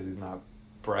Canadian because he's not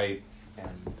bright and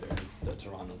they're the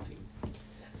Toronto team.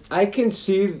 I can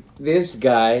see this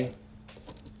guy.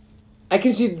 I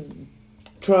can see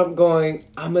Trump going,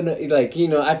 I'm gonna, like, you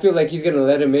know, I feel like he's gonna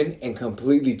let him in and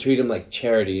completely treat him like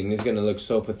charity, and he's gonna look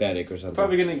so pathetic or something.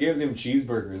 Probably gonna give them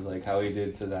cheeseburgers like how he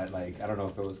did to that, like, I don't know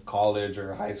if it was college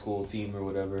or high school team or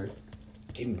whatever.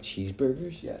 Give him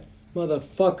cheeseburgers? Yeah,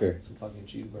 Motherfucker. some fucking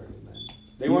cheeseburgers, man.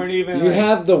 They weren't even. You like,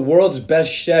 have the world's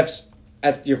best chefs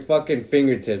at your fucking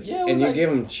fingertips, Yeah, it was and you like give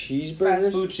them cheeseburgers?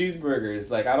 fast food cheeseburgers.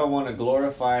 Like, I don't want to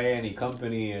glorify any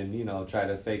company and, you know, try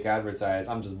to fake advertise.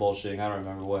 I'm just bullshitting. I don't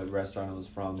remember what restaurant it was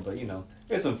from, but, you know,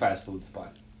 it's some fast food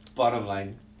spot. Bottom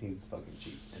line, he's fucking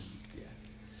cheap. And, yeah.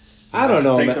 I don't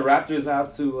know, Take man. the Raptors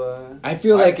out to. I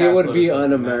feel like it White would Castle be or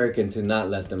something, un-American to not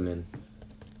let them in.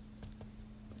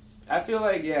 I feel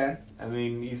like, yeah. I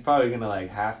mean, he's probably going to, like,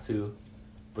 have to.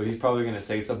 But he's probably going to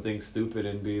say something stupid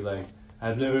and be like,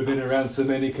 I've never been around so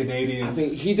many Canadians. I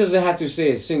mean, he doesn't have to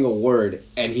say a single word,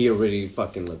 and he already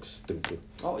fucking looks stupid.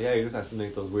 Oh, yeah, he just has to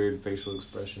make those weird facial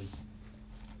expressions.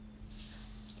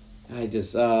 I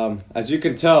just, as you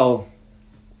can tell,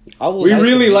 I would we like to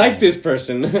really meet like him. this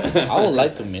person. I would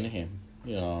like to meet him.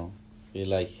 You know, be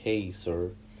like, hey,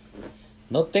 sir.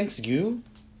 No thanks you.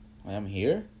 I am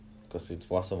here because it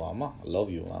was Obama. I love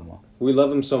you, Mama. We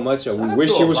love him so much, and Shout we out wish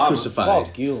to he was Obama. crucified.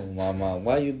 Fuck you, Mama.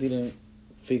 Why you didn't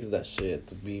fix that shit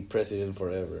to be president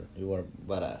forever? You were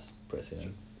badass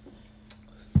president.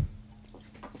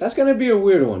 That's gonna be a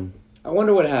weird one. I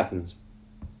wonder what happens.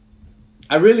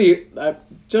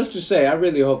 Just to say, I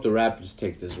really hope the Raptors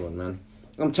take this one, man.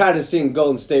 I'm tired of seeing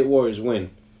Golden State Warriors win.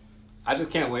 I just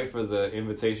can't wait for the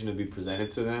invitation to be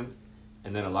presented to them,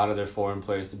 and then a lot of their foreign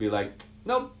players to be like,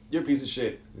 nope, you're a piece of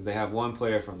shit. 'Cause they have one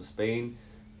player from Spain,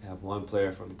 they have one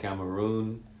player from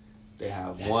Cameroon, they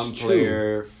have That's one true.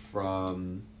 player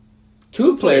from...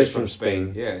 Two players from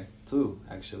Spain. Yeah, two,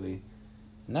 actually.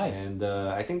 Nice. And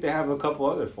I think they have a couple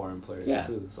other foreign players Yeah.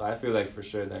 too. So I feel like for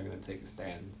sure they're gonna take a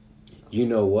stand. You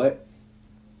know what?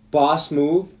 Boss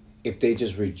move if they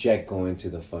just reject going to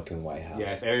the fucking White House.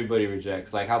 Yeah, if everybody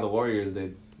rejects, like how the Warriors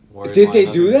did. Warriors Did want they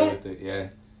nothing do to that? with it, yeah.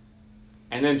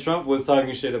 And then Trump was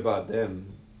talking shit about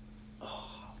them.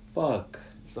 Fuck.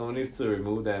 Someone needs to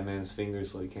remove that man's finger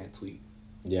so he can't tweet.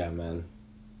 Yeah, man.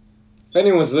 If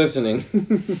anyone's listening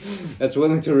that's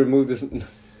willing to remove this,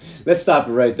 let's stop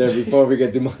it right there before we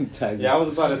get demonetized. Yeah, I was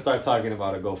about to start talking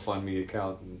about a GoFundMe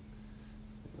account. And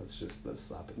let's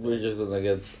stop it. We're just gonna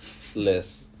get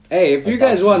less. Hey, if you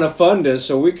guys want to fund us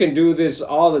so we can do this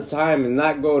all the time and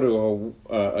not go to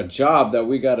a job that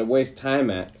we got to waste time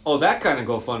at. Oh, that kind of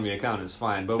GoFundMe account is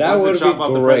fine, but That one would to chop be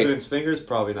off the great. president's fingers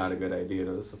probably not a good idea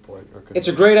to support. Or It's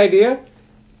a great idea.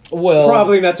 Well,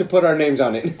 Probably not to put our names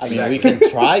on it. I mean, we can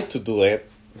try to do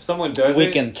it. If someone does We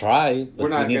it, can try, but we're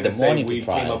not we need going to the say money we to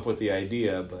try. came up with the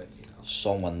idea, but you know,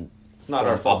 Someone it's not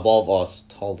our from fault. above us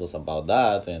told us about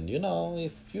that, and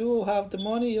if you have the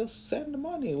money, just send the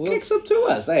money. Kicks up to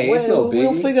us. Hey, it's no biggie.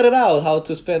 We'll figure it out how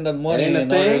to spend that money ain't a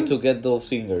in order thing. to get those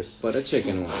fingers. But a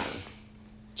chicken one.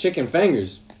 Chicken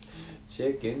fingers.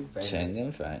 Chicken fingers.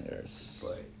 Chicken fingers.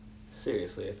 But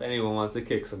seriously, if anyone wants to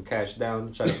kick some cash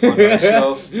down, try to fund our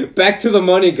show. Back to the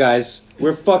money, guys.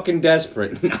 We're fucking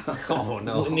desperate. Oh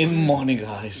no. We need money,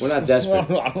 guys. We're not desperate.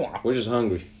 We're just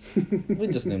hungry. We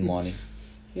just need money.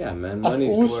 Yeah, man. As Money's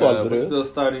usual. We're bro. still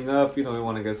starting up. You know, we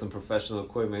want to get some professional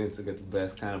equipment to get the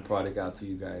best kind of product out to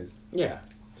you guys. Yeah.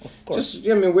 Of course. Just,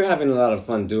 I mean, we're having a lot of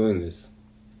fun doing this.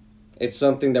 It's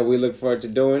something that we look forward to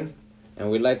doing,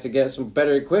 and we'd like to get some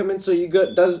better equipment so you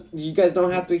guys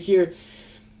don't have to hear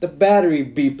the battery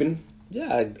beeping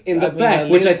Yeah, in the I mean, back, at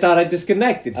which I least- thought I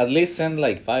disconnected. At least send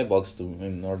like $5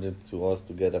 in order to us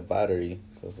to get a battery,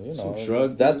 because Some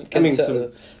drug that money? can tell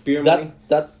some beer money.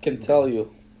 that can tell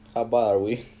you how bad are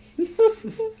we.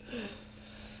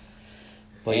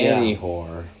 But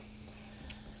Anyhow.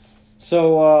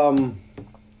 So,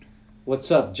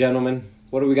 what's up, gentlemen?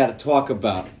 What do we got to talk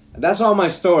about? That's all my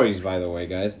stories, by the way,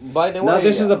 guys. By the Now, way,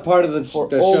 this is the part of the for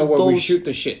show all where we those- shoot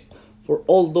the shit. for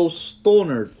all those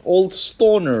old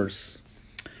stoners.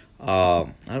 I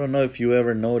don't know if you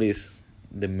ever noticed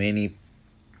the many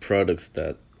products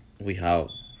that we have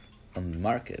on the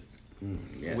market.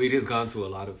 Yes. Weed has gone to a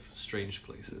lot of strange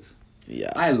places.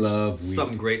 Yeah, I love weed.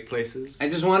 Some great places. I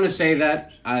just want to say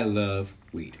that I love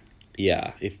weed.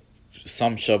 yeah. If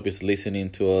some shop is listening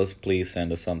to us, please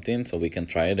send us something so we can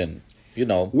try it and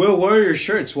We'll wear your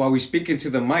shirts while we speak into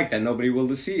the mic that nobody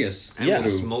will see us. And Yeah.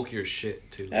 we'll smoke your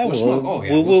shit too. Yeah, We'll we'll, smoke. Oh, yeah,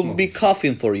 we we'll will smoke. be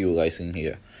coughing for you guys in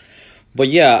here. But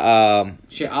yeah,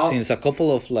 Shit, since a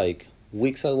couple of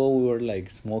weeks ago we were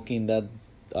smoking that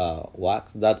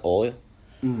wax, that oil.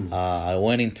 I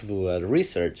went into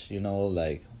research,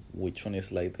 which one is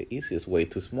the easiest way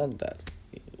to smoke that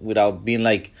without being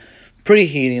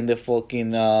preheating the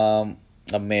fucking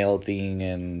a male thing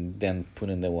and then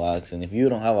putting the wax. And if you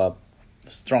don't have a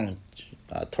strong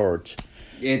torch,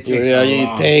 It takes Yeah, a it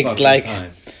long takes, fucking like,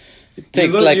 time. it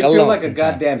takes you a feel long like a time.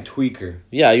 goddamn tweaker.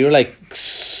 Yeah, you're like,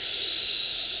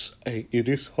 hey, it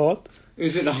is hot.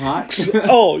 Is it hot?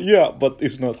 Oh yeah, but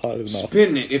it's not hot enough.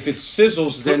 Spin it. If it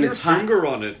sizzles, then it's hot.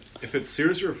 on it. If it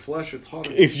sears your flesh, it's hot.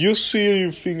 If you see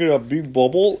your finger a big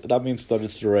bubble, that means that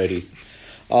it's ready.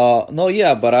 No,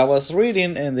 yeah, but I was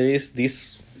reading and there is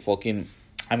this fucking.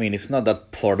 I mean, it's not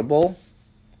that portable,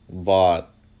 but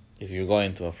if you're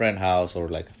going to a friend house or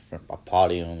a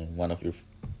party on one of your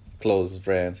close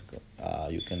friends,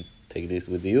 you can take this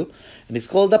with you, and it's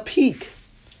called a peak.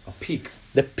 A peak.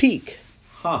 The peak.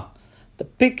 Huh. The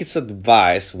peak is a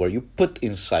device where you put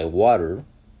inside water,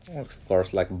 of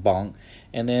course, like a bong,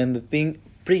 and then the thing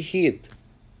preheat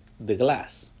the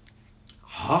glass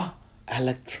Huh?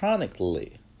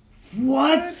 electronically.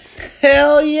 What?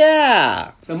 Hell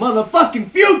yeah! The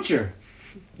motherfucking future.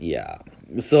 Yeah.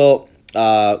 So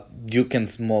you can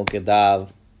smoke it out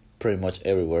pretty much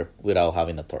everywhere without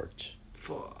having a torch.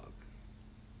 Fuck.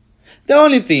 The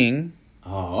only thing,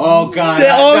 Oh God.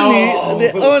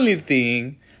 the only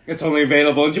thing, It's only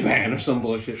available in Japan or some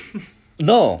bullshit.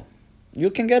 no, you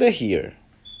can get it here,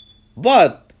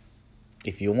 but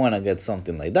if you want to get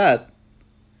something like that,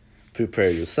 prepare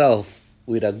yourself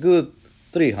with a good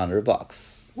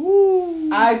 $300.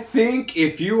 I think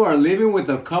if you are living with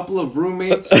a couple of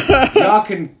roommates, y'all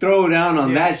can throw down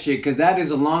on that shit because that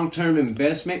is a long-term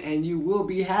investment and you will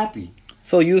be happy.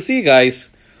 So you see, guys,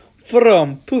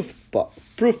 from Poofka,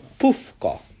 Poof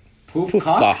cock?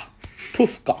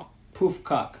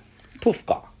 Poof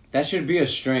cock. That should be a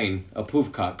strain. A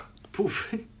poof cock.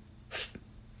 Poof.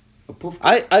 A poof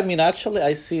cock I mean, actually,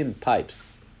 I seen pipes.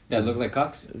 that look like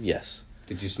cocks? Yes.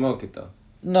 Did you smoke it though?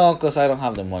 No, because I don't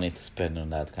have the money to spend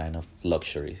on that kind of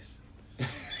luxuries.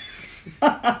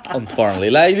 Unfortunately,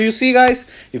 like you see, guys,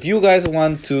 if you guys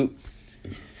want to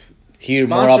hear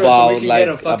more Sponsor us so we about can like get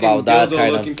a fucking about that kind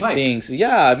dildo-looking of pipe. things,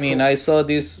 yeah, I mean, I saw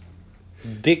this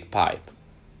dick pipe,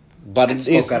 but And it's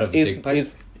smoke out of a dick pipe?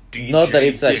 it's not that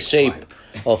it's a Dick shape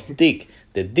pipe. of dick.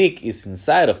 The dick is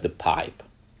inside of the pipe.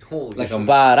 Holy Like It's a-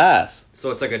 badass.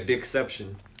 So it's like a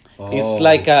dickception. It's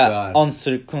like a God.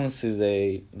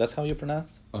 uncircumcised. That's how you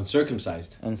pronounce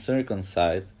Uncircumcised.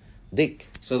 uncircumcised dick.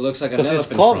 So it looks like an Because it's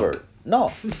elephant covered. trunk.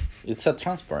 No, it's a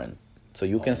transparent, so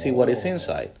you can see what is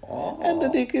inside. And the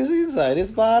dick is inside.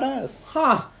 It's badass.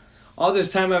 Huh. All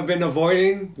this time I've been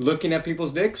avoiding looking at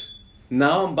people's dicks.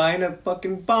 Now I'm buying a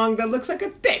fucking bong that looks like a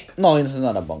dick. No, it's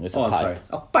not a bong. It's Oh, a I'm pipe. sorry.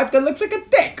 A pipe that looks like a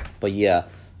dick. But yeah,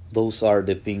 those are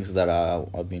the things that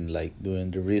I've been like doing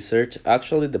the research.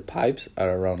 Actually, the pipes are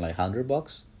around like $100.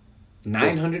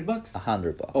 $900?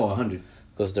 $100. Oh, 100.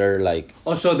 Because they're like,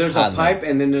 Oh, so there's a Handmade. pipe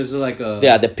and then there's like a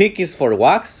yeah, the pick is for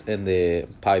wax and the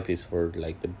pipe is for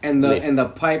like the and the lift. and the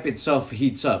pipe itself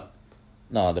heats up.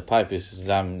 No, the pipe is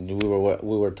we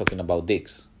were talking about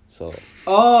dicks. So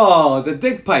Oh, the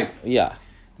dick pipe. yeah,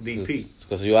 DP.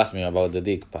 because you asked me about the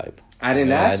dick pipe. I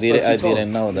didn't I ask. didn't. but you I told.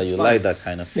 didn't know that It's you fine. like that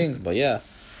kind of things. But yeah,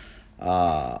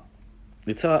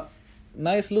 it's a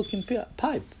nice looking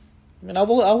pipe. I mean, I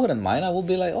wouldn't mind. I would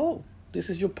be like, oh, this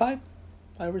is your pipe.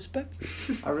 I respect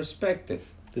you. I respect it,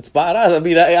 It's badass. I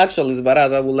mean, actually, it's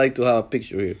badass. I would like to have a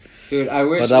picture here, dude. I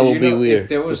wish but that would you be know, weird if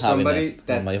there was to have somebody in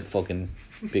that my fucking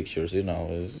pictures. You know,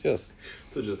 it's just.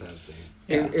 So just have same.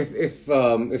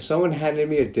 If someone handed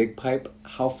me a dick pipe,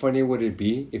 how funny would it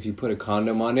be if you put a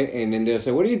condom on it and then they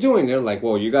say, "What are you doing?" They're like,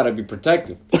 "Well, you gotta be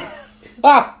protective."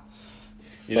 Ah!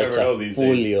 You never know these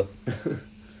days.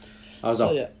 I was Oh,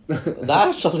 like, yeah. That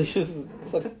actually is.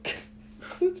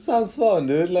 It sounds fun,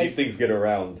 dude. Like, These things get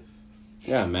around.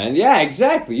 "Yeah, man. Yeah,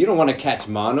 exactly. You don't want to catch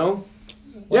mono.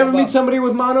 You ever meet somebody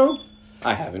with mono?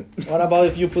 I haven't. what about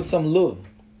if you put some lube?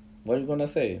 What are you gonna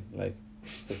say? Like,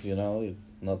 because you know it's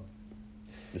not.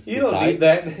 It's You too don't tight. need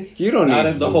that. You don't Not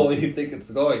need if the lube. hole you think it's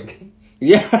going.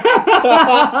 Yeah.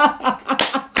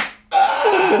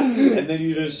 And then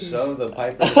you just shove the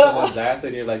pipe into someone's ass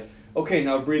and you're like, okay,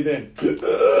 now breathe in.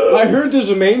 I heard there's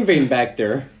a main vein back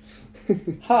there.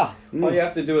 Ha! All you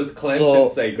have to do is clench So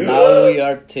and say, now we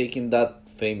are taking that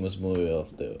famous movie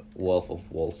of the Wolf of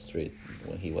Wall Street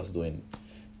when he was doing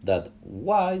that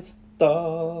white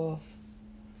stuff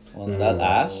on that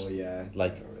ash, Oh, yeah.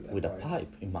 like I remember that with a part.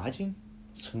 pipe. Imagine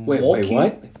Wait, smoking.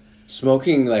 what?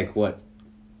 Smoking like what?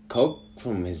 Coke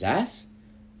from his ass?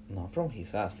 Not from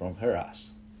his ass, from her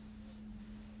ass.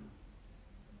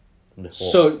 From the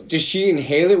hole. So does she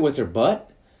inhale it with her butt?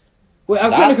 Wait,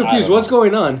 I'm That kind of I confused. don't What's know.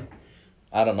 going on?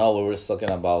 I don't know. We were talking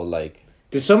about like.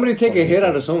 Did somebody take a Some hit people-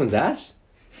 out of someone's ass?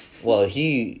 Well,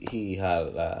 he had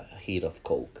a heat of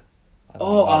coke. I don't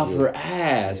Oh, know how off he her was-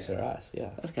 ass. Her ass, yeah.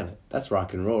 That's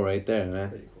rock and roll right there, man.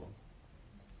 Pretty cool.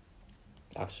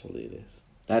 Actually, it is.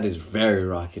 That is very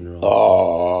rock and roll.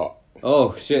 Oh.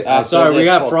 Oh shit! After Sorry, we the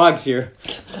got fuck- frogs here.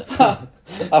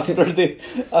 after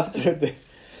the.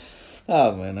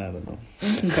 Oh man, I don't know.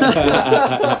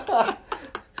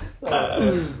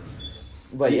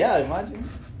 But yeah, imagine.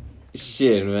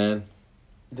 Shit, man.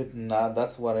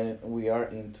 That's what we are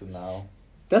into now.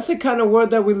 That's the kind of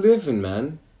world that we live in,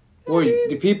 man. Where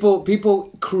the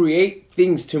people create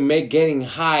things to make getting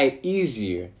high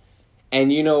easier,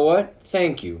 and you know what?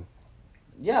 Thank you.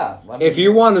 Yeah. I mean, If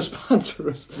you want to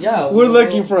sponsor us, yeah, we're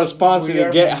looking for a sponsor we to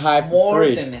are get high for more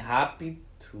free. than happy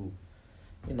to,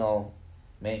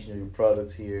 mention your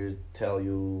products here, tell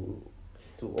you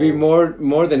to Be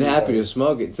more than happy to Yes.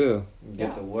 smoke it too.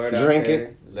 Get the word Drink out there.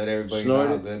 it. Let everybody Snort know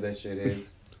how it. good that shit is.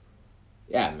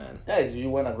 Yeah, man. Guys, if you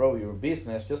want to grow your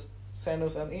business, just send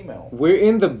us an email. We're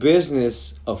in the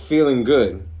business of feeling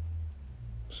good.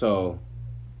 So,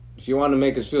 if you want to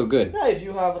make us feel good, Yeah, if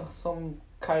you have some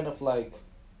kind of like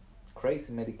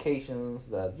crazy medications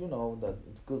that that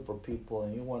it's good for people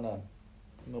and you wanna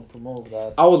promote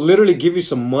that. I would literally give you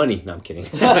some money. No, I'm kidding.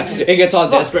 It gets all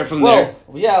desperate from there.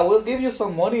 Yeah, we'll give you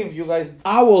some money if you guys.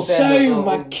 I will send save us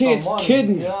my some kid's money,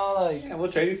 kidney. Yeah,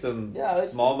 we'll trade you some Yeah,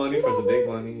 small money for some big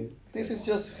money. This is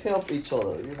just help each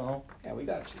other, Yeah, we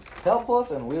got you. Help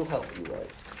us and we'll help you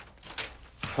guys.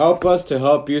 Help us to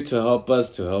help you to help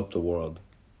us to help the world.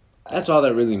 That's all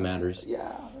that really matters.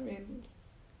 Yeah, I mean,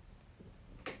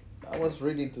 I was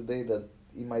reading today that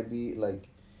it might be like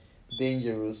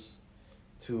dangerous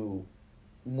to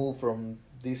move from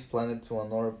this planet to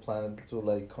another planet to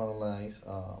like colonize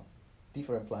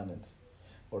different planets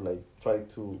or like try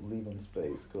to live in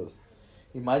space, because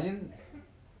imagine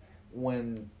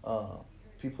when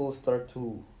people start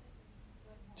to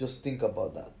just think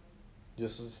about that.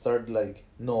 Just start like,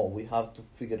 no, we have to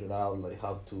figure it out, like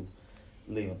how to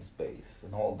live in space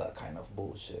and all that kind of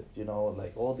bullshit. You know,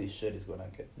 like all this shit is gonna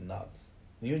get nuts.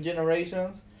 New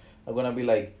generations are gonna be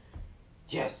like,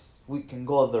 yes, we can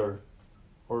go there,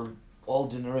 or all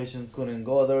generations couldn't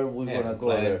go there. We're gonna go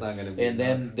there, not gonna be and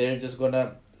then they're just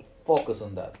gonna focus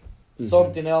on that. Mhm.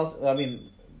 Something else. I mean,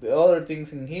 the other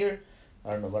things in here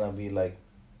are not gonna be like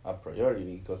a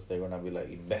priority because they're gonna be like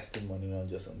investing money not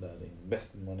just on that,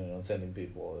 investing money on sending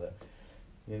people over there.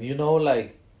 And you know,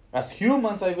 like as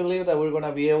humans, I believe that we're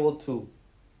gonna be able to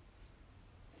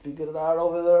figure it out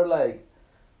over there. Like,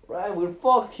 right, we're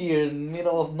fucked here in the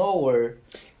middle of nowhere,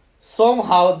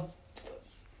 somehow,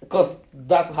 because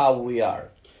that's how we are.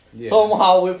 Yeah.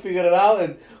 Somehow we figured it out,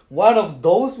 and one of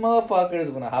those motherfuckers is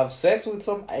gonna have sex with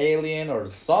some alien or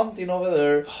something over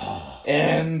there,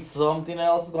 and something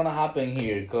else is gonna happen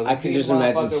here. Cause I can this just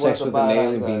imagine motherfucker sex was a with an badass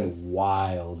alien guy. being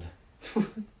wild.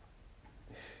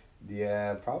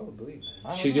 Yeah, probably, man. I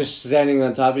don't She's know. just standing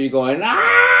on top of you going,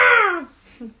 ah!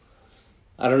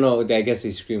 I don't know. I guess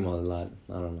they scream a lot.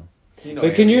 I don't know. You know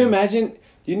But can you aliens. imagine?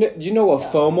 You know what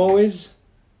Yeah. FOMO is?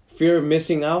 Fear of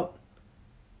missing out?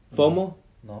 FOMO?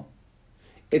 No.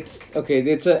 It's okay.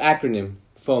 It's an acronym.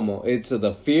 FOMO. It's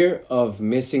the fear of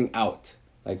missing out.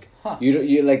 Like Huh.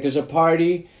 you like. There's a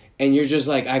party, and you're just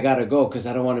like, I gotta go because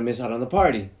I don't want to miss out on the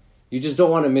party. You just don't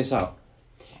want to miss out.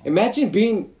 Imagine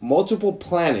being multiple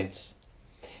planets.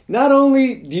 Not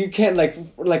only do you can't like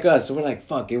us, we're like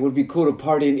fuck. It would be cool to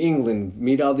party in England,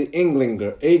 meet all the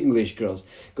English girls,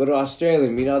 go to Australia,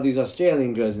 meet all these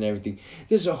Australian girls and everything.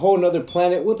 This is a whole nother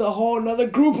planet with a whole nother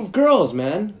group of girls,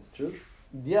 man. It's true.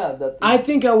 Yeah, that. I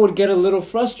think I would get a little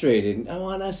frustrated. I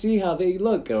want to see how they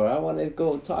look, or I want to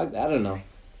go talk. I don't know.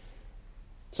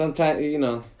 Sometimes, you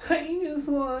know. I just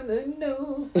wanna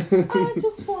know. I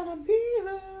just wanna be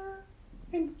there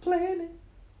in the planet.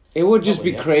 It would just Oh,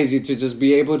 be yeah. crazy to just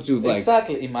be able to like.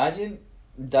 Exactly. Imagine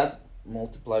that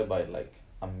multiplied by like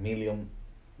 1,000,000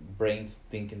 brains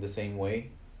thinking the same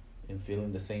way and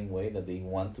feeling the same way that they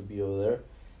want to be over there.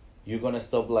 You're gonna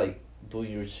stop like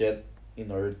doing your shit in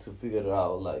order to figure it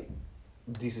out. Like,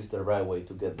 this is the right way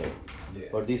to get there, Yeah.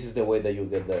 or this is the way that you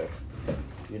get there.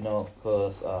 You know,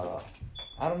 cause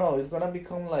I don't know. It's gonna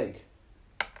become like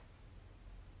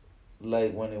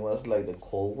when it was like the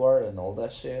Cold War and all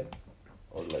that shit,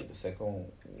 or like the Second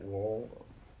World,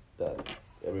 that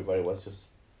everybody was just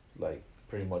like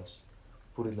pretty much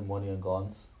putting the money on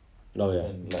guns Oh yeah.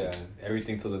 and like Yeah,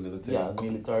 everything to the military. yeah,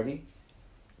 military.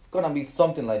 It's gonna be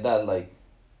something like that, like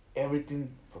everything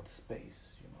for the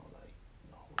space. You know, like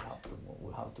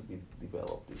we have to be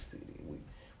develop this city.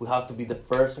 We have to be the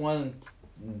first one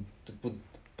to put.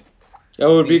 It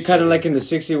would be This kind of shit. like in the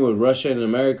 '60s when Russia and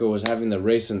America was having the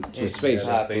race to space.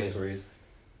 Exactly. Space race.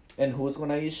 And who's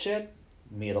gonna eat shit?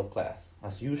 Middle class,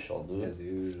 as usual, dude. As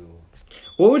usual.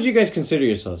 What would you guys consider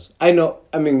yourselves? I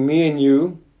mean, me and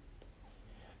you.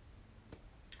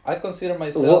 I consider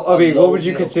myself. What would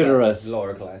you middle consider class. us?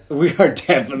 Lower class. We are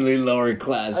definitely lower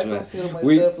class, I man. consider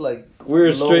We- myself like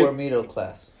we're lower straight- middle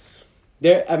class.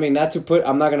 I mean,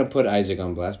 I'm not gonna put Isaac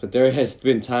on blast, but there has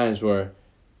been times where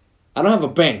I don't have a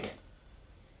bank,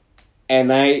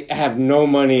 and I have no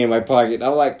money in my pocket.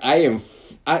 I'm like,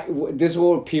 this is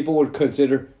what people would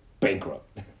consider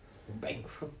bankrupt.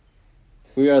 Bankrupt.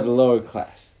 We are the lower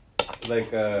class. Like,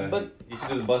 But- you should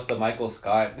just bust a Michael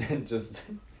Scott and just,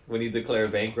 when you declare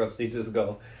bankruptcy, just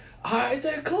go, I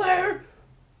declare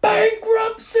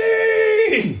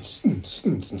bankruptcy!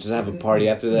 Just have a party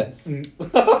after that.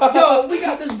 Yo, we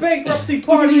got this bankruptcy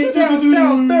party in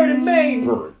downtown 3rd and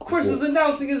Main. Chris is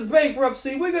announcing his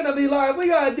bankruptcy. We're gonna be live. We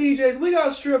got DJs. We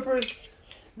got strippers.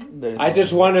 I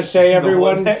just want to say,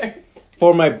 everyone,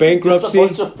 for my Just a bankruptcy,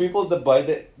 bunch of people that buy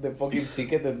the fucking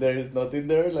ticket and there is nothing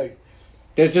there. Like,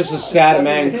 there's just a sad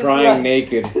man It's crying like-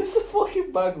 naked. it's a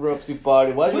fucking bankruptcy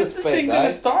party. What do you When's this expect, thing gonna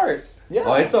guys? start? Yeah.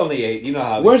 Oh, it's only 8. You know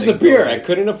how. Where's the these things beer? go. I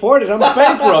couldn't afford it. I'm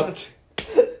bankrupt.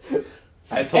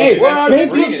 I told Hey, you where guys are to the bring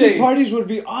it. bankruptcy DJs? parties would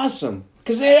be awesome.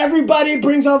 Because everybody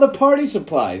brings all the party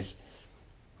supplies.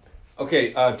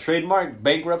 Okay, trademark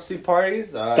bankruptcy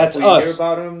parties. That's if we us. hear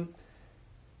about them,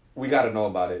 we gotta know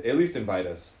about it. At least invite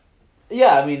us.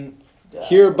 Yeah, I mean. Yeah.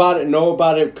 Hear about it, know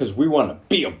about it, because we want to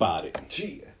be about it.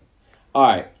 Gee. All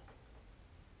right.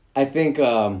 I think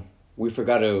we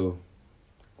forgot to...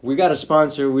 We got a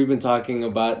sponsor. We've been talking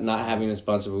about not having a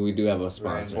sponsor, but we do have a Very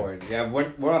sponsor. important. Yeah,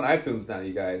 we're on iTunes now,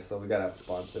 you guys. So we gotta have a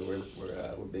sponsor. We're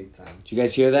big time. Did you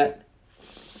guys hear that?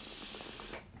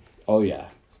 Oh, yeah.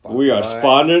 Sponsored We are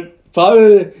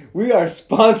by- We are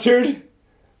sponsored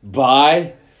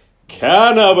by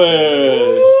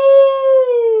cannabis.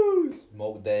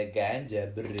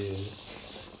 ganja, bro.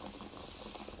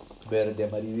 Verde,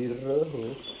 amarillo, y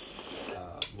rojo.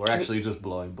 We're actually just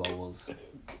blowing bubbles.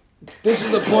 This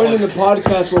is the point in the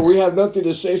podcast where we have nothing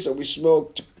to say, so we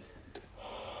smoke to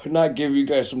not give you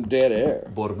guys some dead air.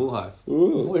 Burbujas.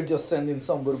 Ooh. We're just sending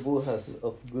some burbujas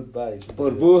of good vibes.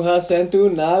 Burbujas en tu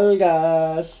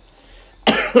nalgas.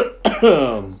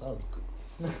 Sounds good.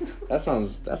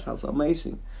 That sounds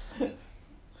amazing.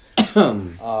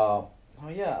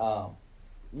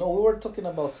 No, we were talking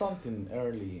about something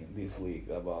early this week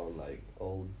about like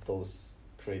all those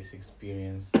crazy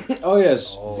experience. Oh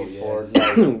yes. Before, yes.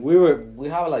 like, we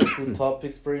have like two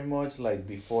topics pretty much. Like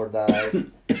before that,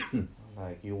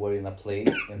 like you were in a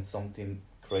place and something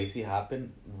crazy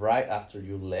happened right after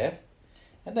you left,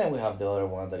 and then we have the other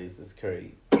one that is the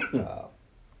scary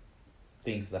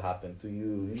things that happen to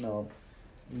you. You know,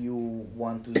 you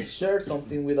want to share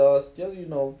something with us? Just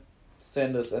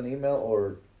send us an email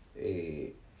or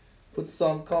put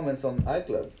some comments on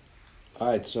iCloud. All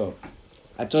right, so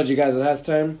I told you guys last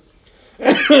time.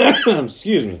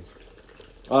 Excuse me.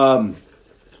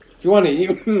 If you want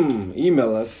to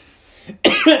email us,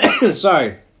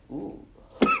 sorry,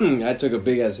 I took a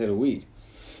big ass hit of weed.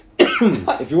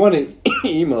 If you want to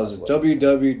email us, it's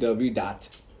www.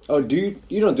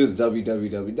 You don't do the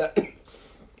www.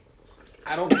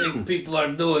 I don't think people are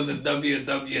doing the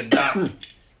www.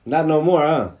 Not no more,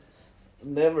 huh?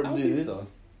 Never I don't did. think so.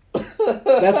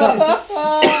 That's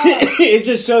how. It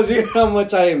just shows you how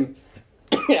much I am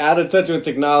out of touch with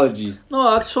technology.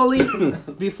 No, actually,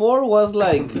 before was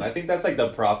like I think that's like the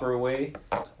proper way,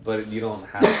 but you don't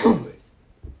have to do it.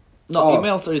 no Oh.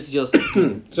 emails is just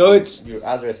So it's your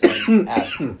address and app.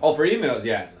 Oh, for emails,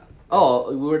 yeah. Oh,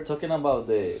 we were talking about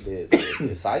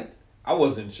the site. I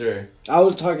wasn't sure. I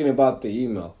was talking about the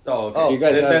email. Oh, okay. Oh, you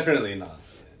guys have- definitely not.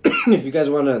 If you guys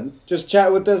want to just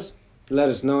chat with us, let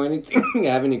us know anything.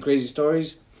 Have any crazy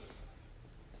stories?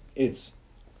 It's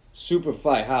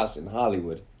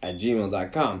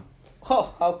superflyhouseinhollywood@gmail.com.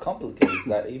 Oh, how complicated is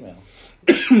that email?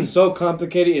 So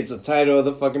complicated, it's the title of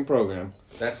the fucking program.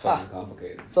 That's fucking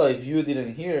complicated. So if you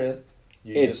didn't hear it,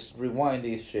 you It's- just rewind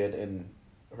this shit and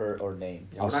her or name.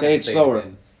 Yeah, I'll we're not say gonna it slower.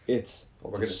 again. It's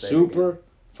But we're the gonna say it Super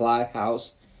Fly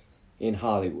House in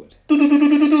Hollywood.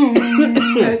 Gmail.com.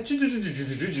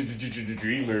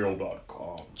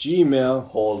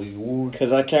 Gmail, Hollywood.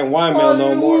 because I can't Ymail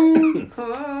no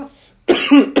more.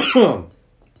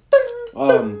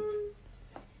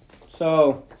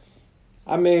 So,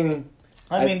 I mean,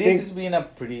 I mean, I this think- has been a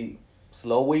pretty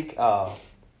slow week.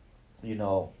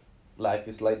 Life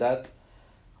is like that.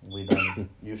 We don't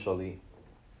usually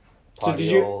So party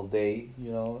did you- all day.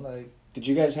 Like did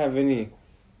you guys have any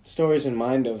stories in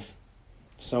mind of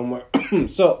somewhere?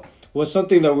 So, was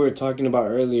something that we were talking about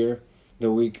earlier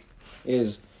the week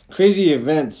is crazy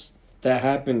events that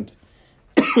happened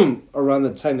around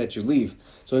the time that you leave.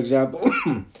 So, example,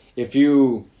 if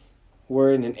you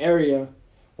were in an area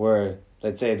where,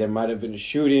 let's say, there might have been a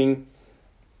shooting,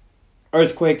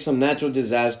 earthquake, some natural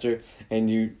disaster, and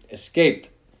you escaped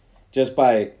just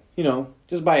by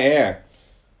air.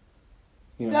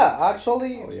 You know? yeah,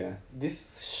 actually, Oh, yeah.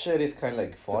 this shit is kind of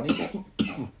like funny.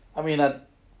 I mean,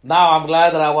 now I'm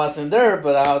glad that I wasn't there,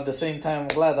 but at the same time, I'm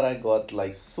glad that I got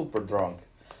like super drunk.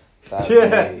 That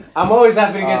day. I'm always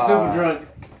happy to get super Uh, drunk.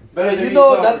 But Better than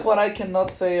sober. that's what I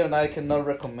cannot say, and I cannot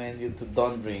recommend you to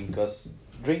don't drink, because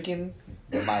drinking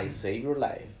might save your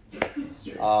life.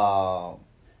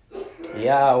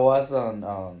 Yeah, I was on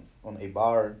a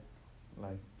bar,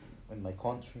 like in my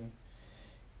country,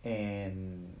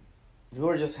 and we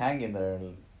were just hanging there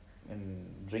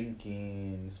and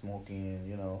drinking,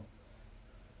 smoking,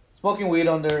 smoking weed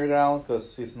underground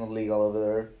because it's not legal over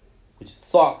there, which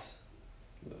sucks.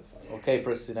 Okay,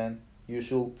 President, you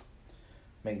should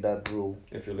make that rule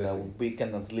If you're that listening. we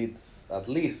can at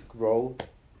least grow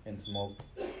and smoke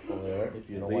over there if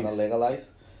you At don't want to least.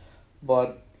 legalize.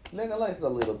 But legalize the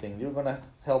little thing. You're gonna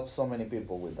help so many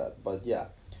people with that. But yeah,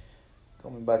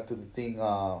 coming back to the thing,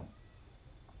 I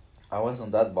was on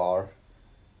that bar,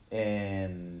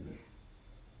 and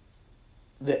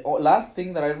the last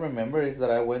thing that I remember is that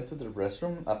I went to the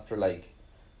restroom after like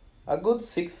a good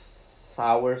 6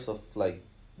 hours of like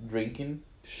drinking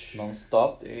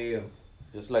non-stop, Damn.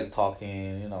 just like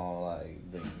talking,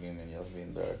 like drinking and just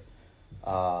being there.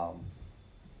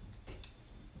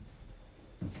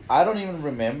 I don't even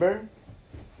remember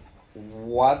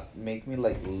what made me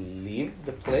like leave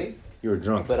the place, You were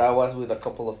drunk. but I was with a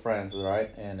couple of friends,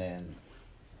 right? And then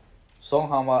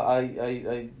somehow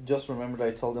I just remembered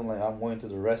I told them like I'm going to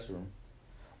the restroom.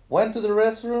 Went to the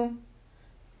restroom,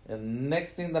 and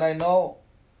next thing that I know,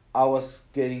 I was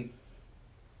getting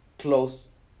close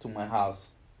to my house.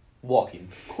 walking.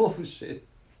 Oh shit.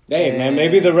 Hey, man,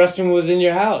 maybe the restroom was in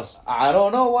your house. I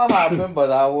don't know what happened,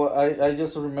 but I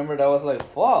just remembered I was like,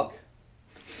 fuck.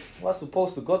 I was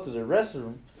supposed to go to the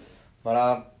restroom,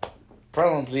 but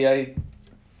apparently I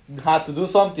had to do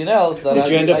something else. Did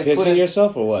you end up pissing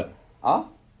yourself or what? Huh?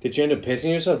 Did you end up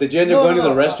pissing yourself? Did you end up going to the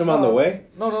restroom on the way?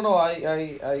 No.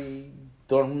 I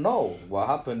don't know what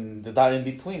happened that in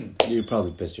between. You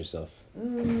probably pissed yourself.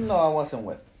 No, I wasn't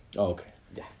wet. Oh, okay.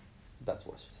 Yeah, that's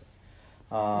what she said.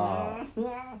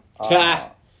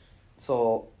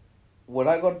 So when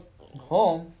I got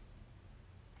home,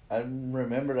 I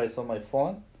remembered I saw my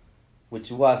phone, which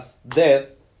was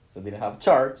dead, so I didn't have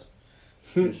charge,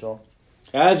 usual.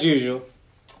 As usual.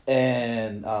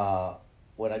 And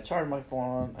when I charged my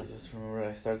phone, I just remember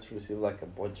I started to receive like a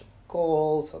bunch of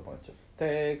calls, a bunch of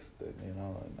texts, and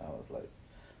I was like,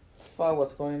 "Fuck,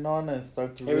 what's going on?" And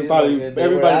started to everybody read,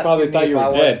 probably thought you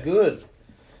were dead. Was good.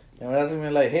 And they were asking me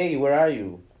like, "Hey, where are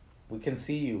you? We can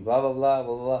see you." Blah blah blah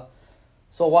blah blah.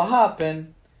 So what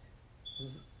happened?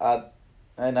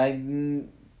 And I knew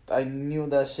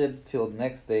that shit till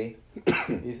next day.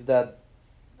 Is that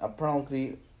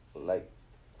apparently like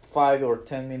 5 or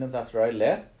 10 minutes after I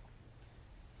left,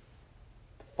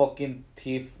 the fucking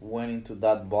thief went into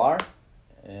that bar,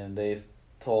 and they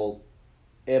stole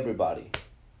everybody.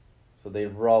 So they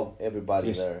robbed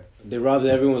everybody there. They robbed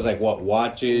everyone's like what?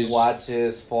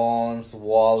 Watches, phones,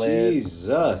 wallets.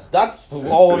 Jesus. That's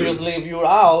obviously if you're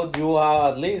out, you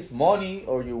have at least money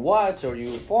or your watch or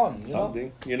your phone.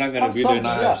 Something. You're not gonna be there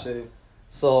now. Yeah.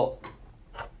 So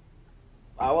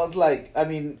I was like, I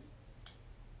mean,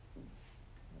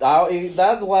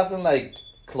 that wasn't like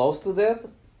close to death,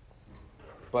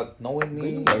 but knowing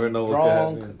me never know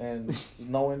drunk and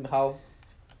knowing how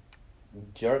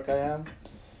jerk I am,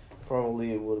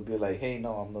 probably it would be like, hey,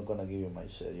 no, I'm not gonna give you my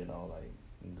shit,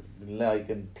 like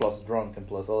and plus drunk and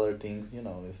plus other things,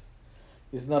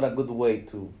 it's not a good way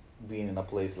to be in a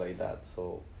place like that.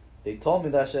 So they told me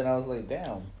that shit, and I was like,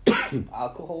 damn,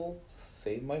 alcohol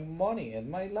saved my money and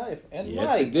my life and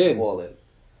my wallet.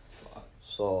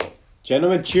 So,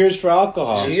 gentlemen, cheers for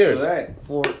alcohol. Cheers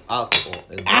for alcohol.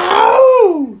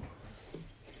 Ow!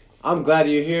 I'm glad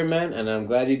you're here, man, and I'm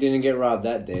glad you didn't get robbed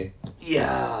that day.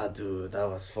 Yeah, dude, that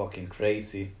was fucking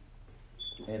crazy.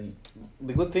 And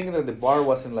the good thing is that the bar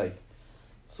wasn't like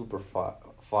super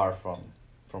far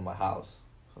from my house.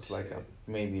 It was like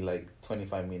maybe like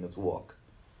 25 minutes walk.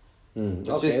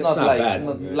 Which is not like bad.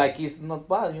 Like it's not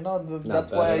bad,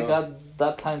 that's why I got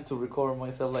that time to recover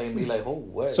myself, like, and be like, oh,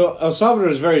 wait. So El Salvador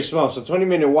is very small. So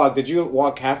 20-minute walk. Did you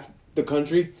walk half the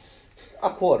country?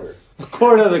 A quarter. A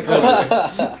quarter of the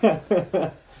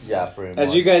country. Yeah, pretty much.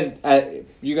 As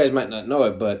you guys might not know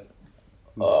it, but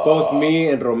both me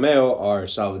and Romeo are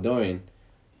Salvadorian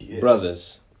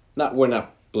brothers. We're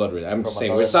not blood related. I'm just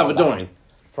saying we're Salvadorian.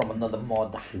 From another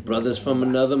mother. Brothers from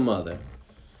another mother.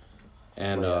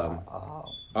 And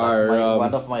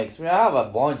one of my experience. I have a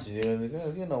bunch,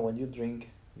 because when you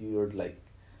drink, you're like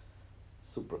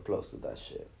super close to that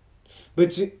shit. But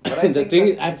the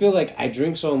thing, I feel like I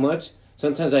drink so much.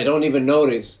 Sometimes I don't even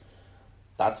notice.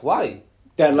 That's why.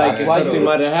 Something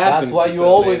might have happened. That's why you're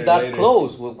always that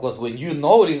close. Because when you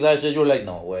notice that shit, you're like,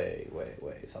 no, wait,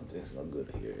 something's not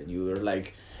good here. And you're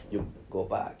like, you go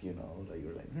back, you're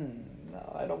like,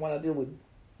 no, I don't want to deal with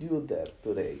you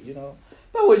today,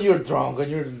 But when you're drunk and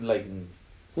you're like...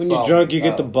 When you're drunk, you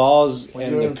get the balls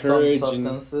and the courage. Some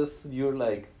substances, you're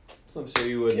like... Some shit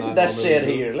you would give not me that shit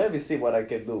here. Let me see what I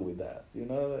can do with that,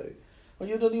 or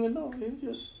you don't even know. You're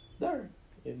just there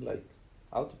in like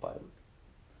autopilot.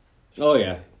 Oh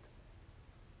yeah,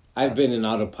 I've been in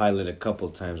autopilot a couple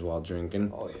times while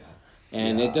drinking. Oh yeah,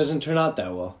 and it doesn't turn out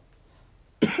that well.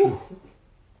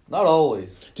 Not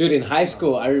always, dude. In high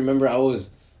school, I remember I was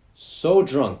so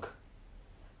drunk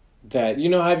that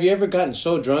have you ever gotten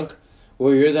so drunk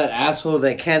where you're that asshole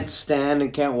that can't stand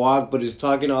and can't walk but is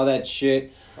talking all that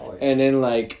shit? Oh, yeah. And then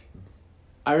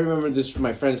I remember this.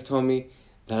 My friends told me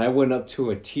that I went up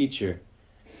to a teacher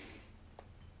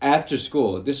after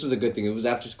school. This was a good thing. It was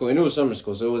after school. And it was summer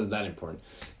school, so it wasn't that important.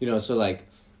 So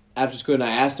after school, and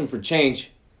I asked him for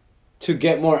change to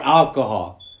get more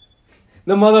alcohol.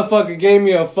 The motherfucker gave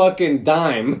me a fucking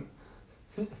dime.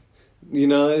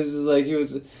 This is like he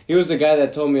was the guy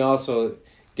that told me also,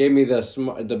 gave me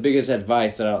the biggest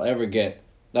advice that I'll ever get.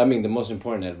 I mean, the most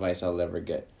important advice I'll ever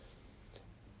get.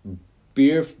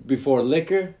 Beer before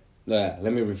liquor. Let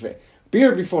me rephrase.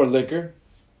 Beer before liquor,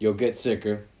 you'll get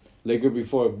sicker. Liquor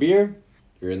before beer,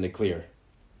 you're in the clear.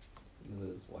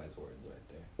 Those wise words right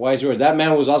there. Wise word. That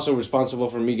man was also responsible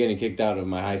for me getting kicked out of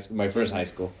my first high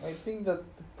school. I think that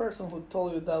the person who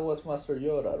told you that was Master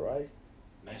Yoda, right?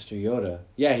 Master Yoda.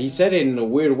 Yeah, he said it in a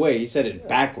weird way. He said it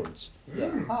backwards.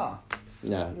 Yeah. Huh.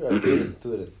 Yeah. You're a good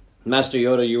student. Master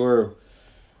Yoda, you were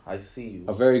I see you.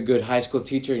 a very good high school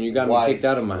teacher, and you got me kicked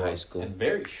out of my high school. And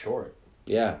very short.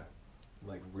 Yeah.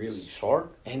 Like really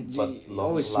Short. And But you long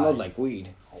always life. smelled like weed.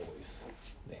 always.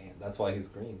 Damn, that's why he's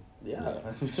green.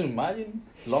 Yeah. So imagine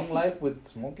long life with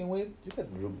smoking weed. You get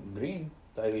green.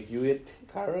 Like if you eat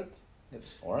carrots,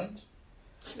 it's orange.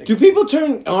 Do people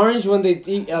turn orange when they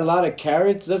eat a lot of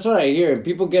carrots? That's what I hear. And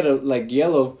people get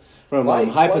yellow from Why-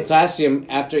 high why- potassium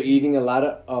after eating a lot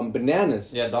of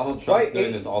bananas. Yeah, Donald Trump's Why doing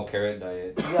a- this all carrot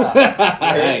diet. Yeah.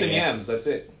 Carrots and Yeah. yams, that's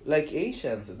it. Like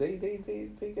Asians, they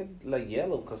get like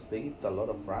yellow because they eat a lot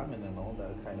of ramen and all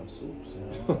that kind of soups. You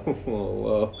know. Like,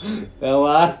 Whoa.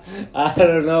 Well, I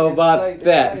don't know it's about like,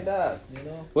 that. It's like that, you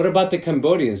know. What about the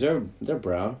Cambodians? They're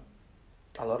brown.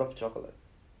 A lot of chocolate.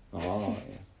 Oh,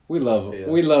 yeah. We love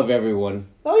Yeah. everyone.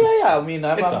 Oh yeah. I mean,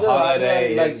 I'm It's a just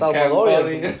holiday like in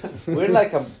Salvadorians.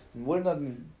 Cambodia. We're not.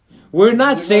 We're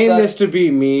not We're saying not that- this to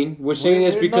be mean. We're saying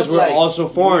this because not we're like- also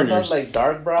foreigners. We're not like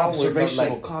dark brown. We're not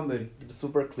Observational like comedy.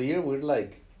 super clear. We're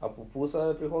like a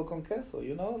pupusa frijol con queso.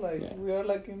 You know, like Yeah. we are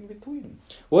like in between.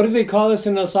 What do they call us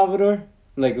in El Salvador?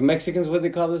 Like the Mexicans, what do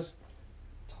they call us?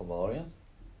 Salvadorians.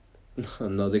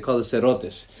 No, they call us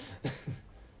cerotes.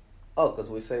 Oh, because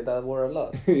we say that word a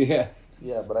lot. Yeah.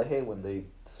 Yeah, but I hate when they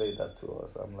say that to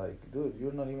us. I'm like, dude,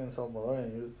 you're not even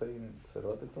Salvadorian. You're saying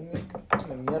cerote to me.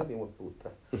 Me mierda, hijo de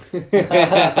puta.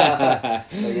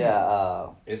 But yeah.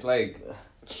 It's like,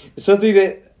 Something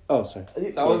that. Oh, sorry.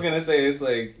 I was gonna say, it's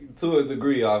like, to a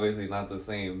degree, obviously not the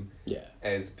same Yeah.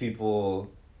 as people,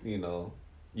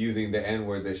 using the N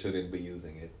word, they shouldn't be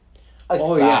using it.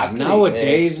 Oh, yeah.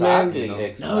 Nowadays, man.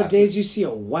 Exactly. Nowadays, you see a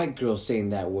white girl saying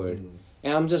that word.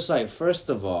 And I'm just like, first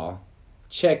of all,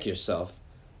 check yourself.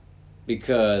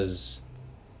 Because,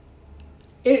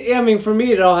 for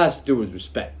me, it all has to do with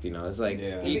respect, It's like,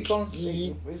 Yeah. It becomes,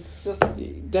 it's just,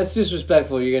 that's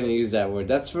disrespectful, you're going to use that word.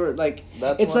 That's for, like,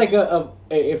 that's it's when- like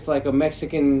if like a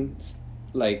Mexican,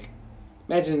 like,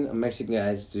 imagine a Mexican guy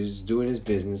is just doing his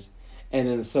business, and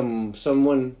then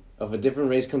someone of a different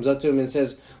race comes up to him and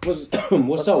says, what's up, going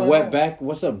wetback?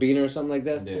 What's up, beaner? Or something like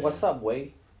that. Yeah. What's up,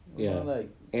 way? Yeah. Like,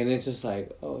 And it's just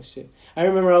like, oh shit. I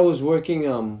remember I was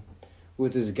working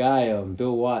with this guy,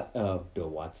 Bill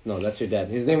Watts. No, that's your dad.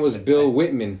 His name was Bill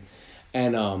Whitman.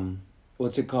 And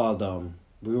what's it called?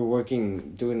 We were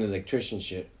working doing electrician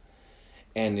shit.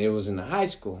 And it was in the high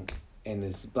school. And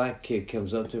this black kid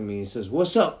comes up to me and says,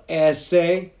 "What's up,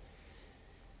 essay?"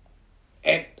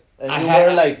 And and I you had-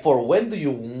 were like, for when do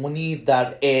you need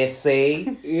that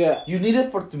essay? yeah. You need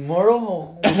it for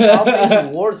tomorrow? How many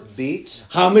words, bitch?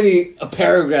 How many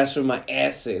paragraphs from my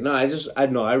essay? No,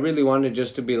 I really wanted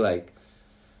just to be like,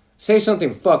 say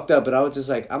something fucked up, but I was just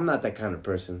like, I'm not that kind of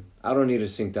person. I don't need to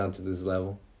sink down to this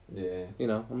level. Yeah.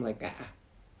 I'm like, ah.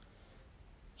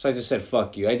 So I just said,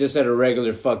 fuck you. I just said a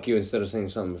regular fuck you instead of saying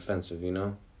something offensive,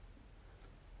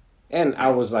 And I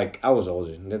was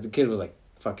older. The kid was like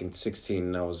fucking 16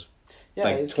 and I was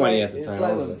like it's 20 like, at the it's time.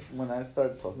 like I was when I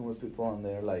start talking with people and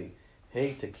they're like,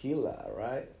 hey, tequila,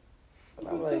 right? And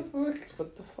I'm like,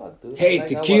 what the fuck, dude? Hey, Like,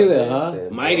 tequila, huh? aguardiente,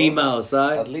 bro. Mighty Mouse, huh?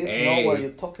 At least Hey. know what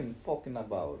you're fucking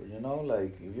about,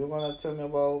 Like, if you're gonna tell me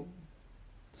about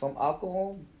some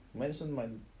alcohol, mention my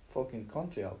fucking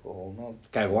country alcohol, not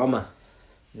Caguama.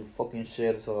 your fucking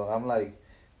shit. So I'm like,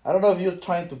 I don't know if you're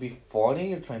trying to be funny,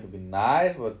 you're trying to be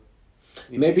nice, but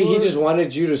if Maybe he you're- just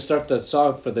wanted you to start the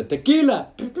song for the tequila.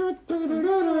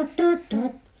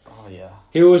 Oh yeah.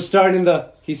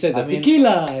 He said the I mean,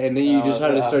 tequila, and then you just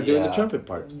had to start doing the yeah. trumpet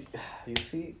part. You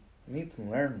see, need to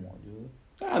learn more, dude.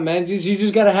 Yeah, man, you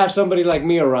just gotta have somebody like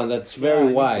me around that's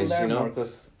very wise,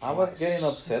 Because I was getting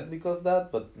upset because of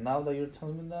that, but now that you're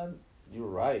telling me that, you're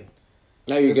right.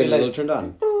 Now you're You'd be getting a little turned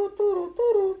on.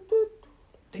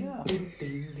 Yeah.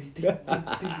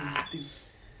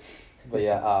 But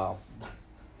yeah,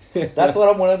 that's what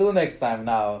I'm gonna do next time.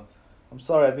 Now, I'm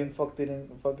sorry, I've been fucking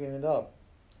it up.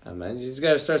 Ah, man, you just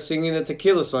gotta start singing the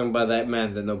tequila song by that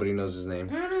man that nobody knows his name.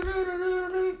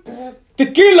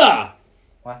 Tequila!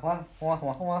 So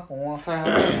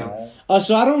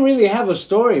I don't really have a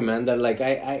story, man, that like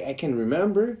I can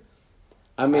remember.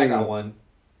 I mean, I got one.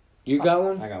 You got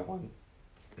one? I got one.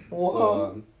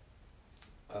 Whoa.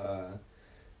 So,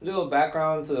 little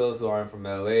background to those who aren't from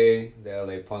LA. The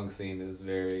LA punk scene is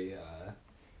very,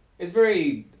 it's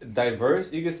very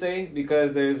diverse, you could say,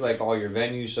 because there's like all your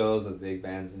venue shows with big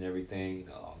bands and everything,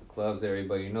 all the clubs that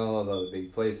everybody knows, all the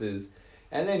big places,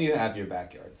 and then you have your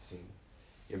backyard scene.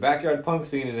 Your backyard punk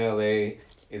scene in LA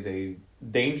is a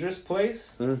dangerous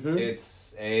place. Mm-hmm.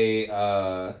 It's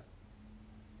a,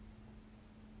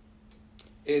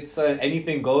 it's an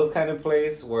anything goes kind of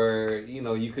place where, you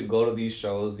know, you could go to these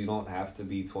shows. You don't have to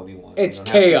be 21. It's you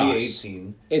don't chaos. have to be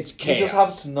 18. It's chaos. You just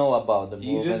have to know about the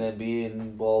You movement just- and be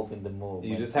involved in the movement.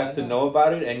 You just have to know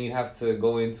about it, and you have to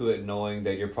go into it knowing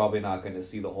that you're probably not going to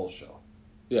see the whole show.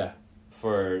 Yeah.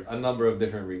 For a number of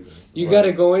different reasons. You But- got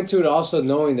to go into it also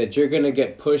knowing that you're going to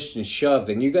get pushed and shoved,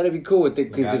 and you got to be cool with it You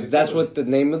gotta because be that's cool with what the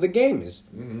name of the game is.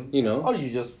 Mhm. You know? Or you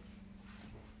just...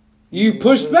 You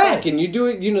push back and you do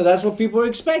it, you know, that's what people are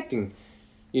expecting.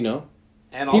 You know?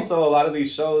 And also, a lot of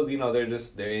these shows, you know, they're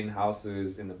in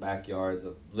houses, in the backyards,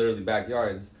 of literally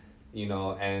backyards, you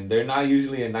know, and they're not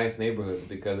usually in nice neighborhoods,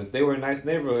 because if they were in nice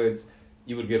neighborhoods,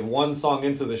 you would get one song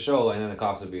into the show and then the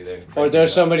cops would be there. Or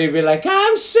there's somebody be like,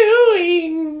 I'm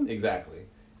suing. Exactly.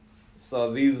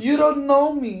 So these... You don't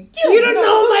know me. You don't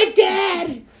know my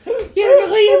dad. You don't know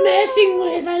who you're messing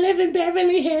with. I live in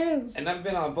Beverly Hills. And I've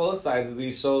been on both sides of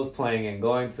these shows playing and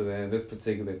going to them. This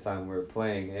particular time we were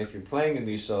playing. And if you're playing in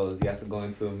these shows, you have to go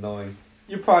into them knowing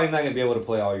you're probably not going to be able to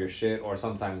play all your shit, or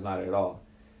sometimes not at all.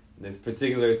 This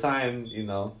particular time, you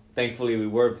know, thankfully we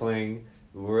were playing.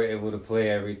 We were able to play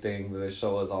everything. The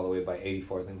show was all the way by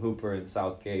 84th and Hooper in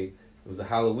Southgate. It was a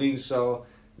Halloween show.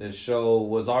 The show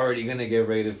was already going to get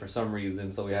raided for some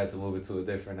reason, so we had to move it to a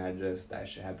different address. That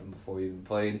shit happened before we even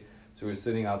played. So we were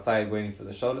sitting outside waiting for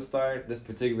the show to start. This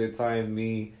particular time,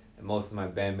 me and most of my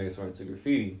bandmates were into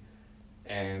graffiti.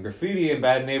 And graffiti in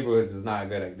bad neighborhoods is not a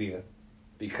good idea,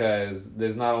 because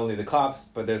there's not only the cops,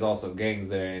 but there's also gangs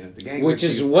there. And if the gang Which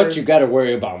gets is you what first- you got to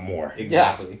worry about more.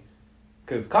 Exactly.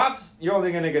 Because cops, you're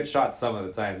only going to get shot some of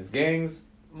the times. Gangs,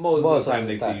 most of the time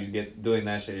they see you doing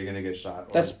that shit, you're going to get shot.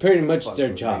 Or That's pretty much fucked their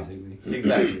with, job. basically.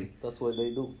 Exactly. That's what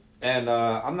they do. And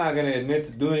I'm not going to admit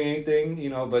to doing anything, you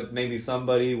know, but maybe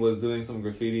somebody was doing some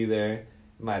graffiti there. It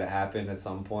might have happened at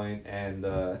some point. And,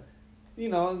 you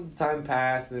know, time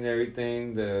passed and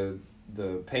everything.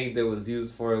 The paint that was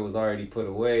used for it was already put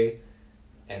away.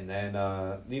 And then,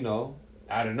 you know,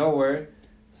 out of nowhere,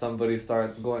 somebody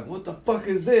starts going, what the fuck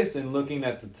is this? And looking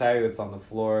at the tag that's on the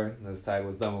floor. And this tag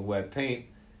was done with wet paint.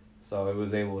 So it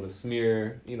was able to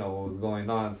smear, you know, what was going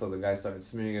on. So the guy started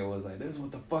smearing it. Was like, this is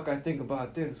what the fuck I think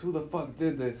about this. Who the fuck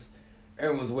did this?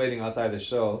 Everyone's waiting outside the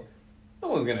show. No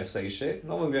one's going to say shit.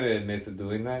 No one's going to admit to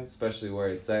doing that, especially where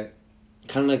it's at.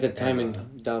 Kind of like the time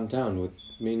in downtown with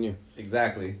me and you.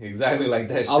 Exactly like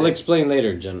that shit. I'll explain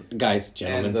later,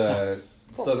 gentlemen. And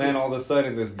so then all of a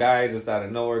sudden, this guy just out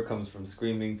of nowhere comes from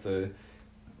screaming to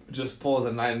just pulls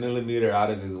a 9mm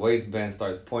out of his waistband,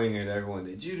 starts pointing it at everyone.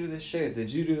 Did you do this shit? Did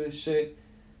you do this shit?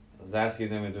 I was asking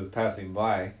them and just passing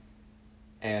by.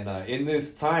 And in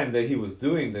this time that he was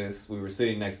doing this, we were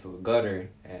sitting next to a gutter,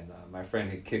 and my friend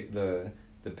had kicked the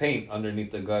paint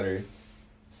underneath the gutter.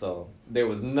 So there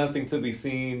was nothing to be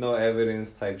seen, no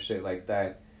evidence type shit like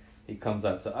that. He comes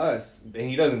up to us, and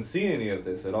he doesn't see any of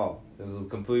this at all. This was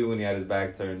completely when he had his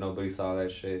back turned. Nobody saw that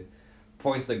shit.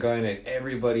 Points the gun at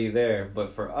everybody there, but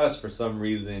for us, for some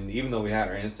reason, even though we had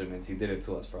our instruments, he did it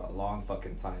to us for a long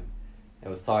fucking time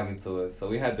and was talking to us. So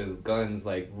we had these guns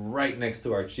like right next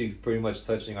to our cheeks, pretty much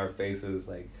touching our faces.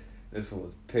 Like, this one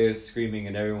was pissed, screaming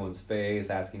in everyone's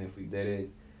face, asking if we did it,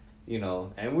 you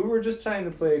know. And we were just trying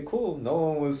to play it cool. No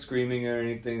one was screaming or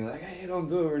anything like, hey, don't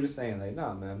do it. We're just saying like,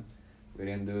 nah, man, we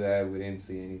didn't do that. We didn't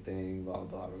see anything, blah,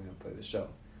 blah. We're going to play the show.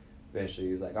 Eventually,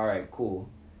 he's like, all right, cool.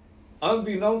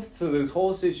 Unbeknownst to this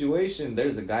whole situation,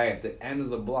 there's a guy at the end of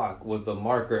the block with a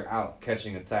marker out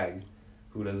catching a tag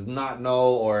who does not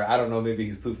know, or I don't know, maybe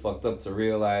he's too fucked up to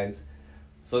realize.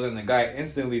 So then the guy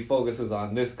instantly focuses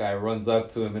on this guy, runs up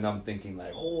to him, and I'm thinking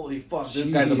like, holy fuck, this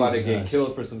guy's about to get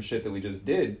killed for some shit that we just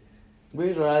did.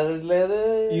 We'd rather let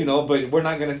it... You know, but we're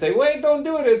not going to say, wait, don't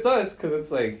do it, it's us, because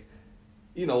it's like,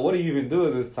 you know, what do you even do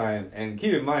at this time? And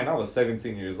keep in mind, I was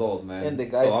 17 years old, man. And the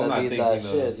guys so I'm that not did that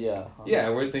thinking shit, yeah. Yeah,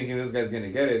 we're thinking this guy's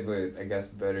gonna get it, but I guess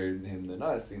better him than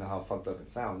us. You know how fucked up it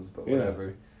sounds, but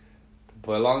whatever.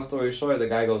 But long story short, the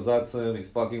guy goes up to him. He's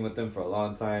fucking with him for a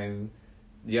long time,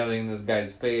 yelling in this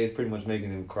guy's face, pretty much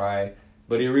making him cry.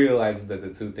 But he realizes that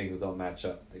the two things don't match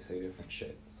up. They say different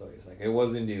shit. So he's like, it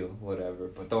wasn't you, whatever.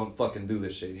 But don't fucking do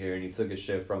this shit here. And he took his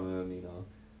shit from him, you know.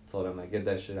 Told him, like, get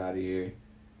that shit out of here.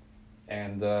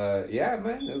 And, yeah,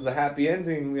 man, it was a happy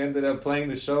ending. We ended up playing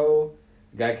the show.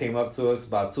 The guy came up to us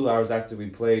about 2 hours after we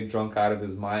played, drunk out of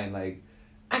his mind, like,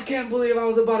 I can't believe I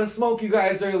was about to smoke you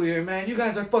guys earlier, man. You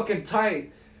guys are fucking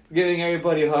tight. He's giving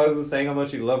everybody hugs, saying how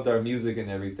much he loved our music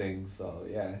and everything. So,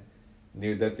 yeah,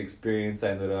 near-death experience.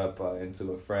 Ended up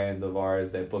into a friend of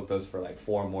ours that booked us for, like,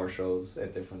 4 more shows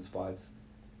at different spots.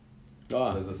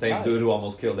 Oh, it was the same dude who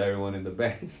almost killed everyone in the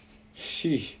band.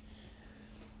 Sheesh.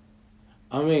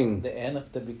 I mean, The end of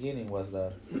the beginning was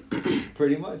that.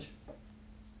 Pretty much.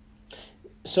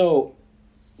 So,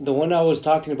 the one I was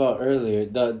talking about earlier,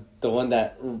 the one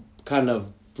that kind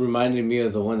of reminded me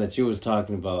of the one that you was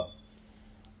talking about.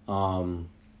 Trying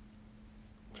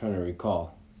to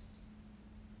recall.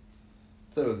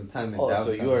 So it was a time in Oh,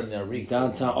 downtown. so you are in Enrique.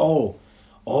 Downtown.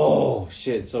 Oh,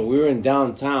 shit. So we were in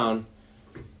downtown.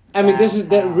 I mean,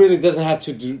 that really doesn't have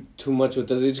to do too much with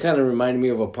this. It just kind of reminded me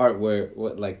of a part where,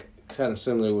 kind of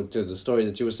similar to the story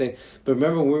that you were saying. But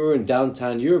remember when we were in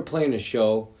downtown, you were playing a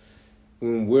show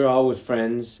when we were all with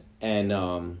friends,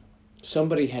 and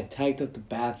somebody had tagged up the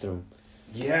bathroom.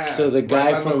 Yeah. So the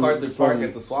guy right by MacArthur Park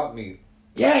at the swap meet.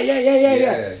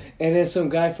 Yeah. And then some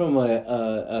guy from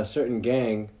a certain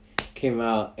gang came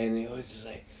out, and he was just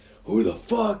like, "Who the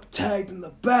fuck tagged in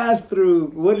the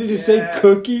bathroom?" What did he say,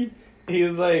 Cookie? He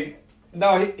was like,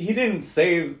 no, he didn't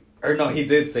say, or no, he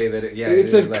did say that.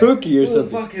 It said Cookie or something. Who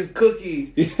the fuck is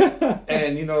Cookie? Yeah.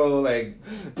 And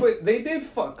but they did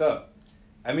fuck up.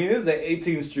 I mean, this is an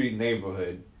 18th Street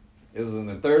neighborhood. It was in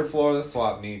the 3rd floor of the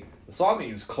swap meet. The swap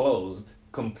meet is closed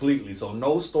completely, so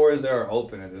no stores there are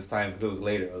open at this time because it was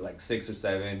later. It was like 6 or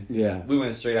 7. Yeah. We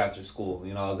went straight after school.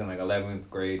 I was in like 11th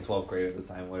grade, 12th grade at the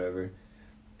time, whatever.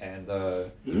 And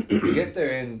we get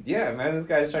there, and yeah, man, this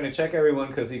guy's trying to check everyone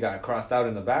because he got crossed out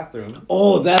in the bathroom.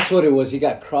 Oh, that's what it was. He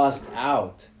got crossed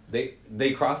out.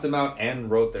 They crossed him out and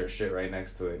wrote their shit right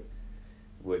next to it,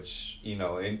 which,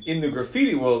 in the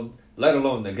graffiti world, let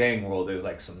alone the gang world, is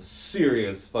like some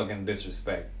serious fucking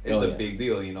disrespect. It's a big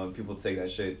deal, and people take that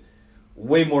shit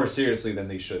way more seriously than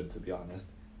they should, to be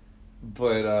honest.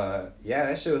 But yeah,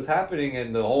 that shit was happening,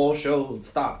 and the whole show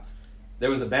stopped. There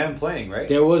was a band playing, right?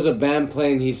 There was a band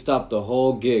playing. He stopped the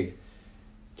whole gig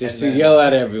just to yell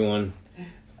at everyone.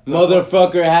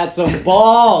 Motherfucker had some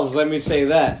balls, let me say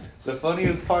that. The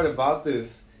funniest part about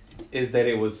this is that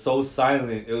it was so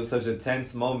silent. It was such a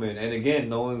tense moment. And again,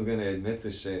 no one's going to admit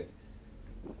to shit.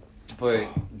 But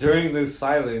during this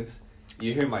silence,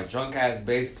 you hear my drunk-ass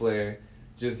bass player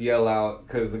just yell out,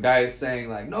 because the guy is saying,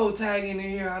 like, no tagging in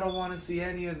here. I don't want to see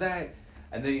any of that.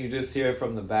 And then you just hear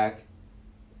from the back,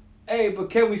 hey, but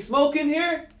can we smoke in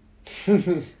here?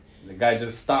 The guy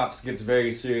just stops, gets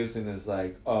very serious, and is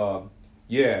like,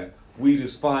 yeah, weed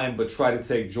is fine, but try to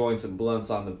take joints and blunts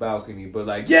on the balcony. But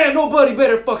like, yeah, nobody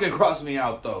better fucking cross me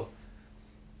out, though.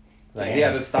 Like, he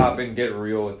had to stop and get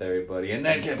real with everybody, and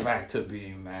then get back to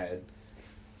being mad.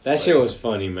 That shit was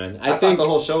funny, man. I think the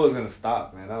whole show was gonna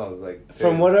stop, man. That was like,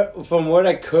 from what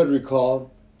I could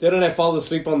recall, didn't I fall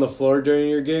asleep on the floor during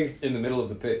your gig? In the middle of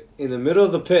the pit. In the middle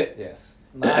of the pit. Yes.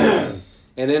 Nice.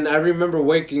 And then I remember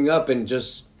waking up and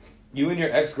just... You and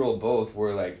your ex-girl both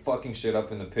were, like, fucking shit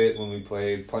up in the pit when we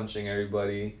played, punching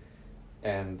everybody,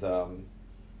 and,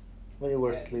 When you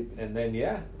were sleeping. And then,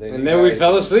 yeah. And then we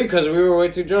fell asleep because we were way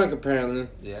too drunk, apparently.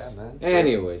 Yeah, man.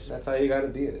 Anyways. That's how you gotta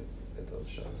be at those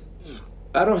shows.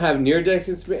 I don't have near-death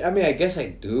experience. I mean, I guess I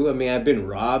do. I mean, I've been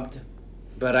robbed,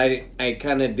 but I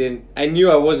kind of didn't... I knew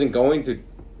I wasn't going to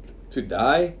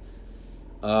die.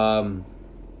 I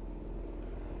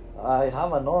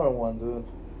have another one, dude.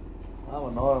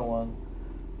 One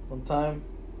time,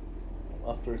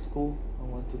 after school, I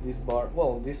went to this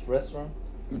this restaurant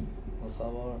in El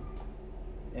Salvador.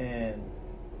 And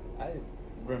I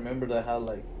remember that I had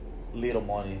like little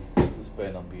money to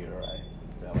spend on beer, right?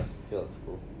 I was still at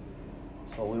school.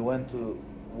 So we went to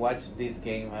watch this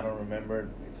game. I don't remember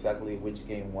exactly which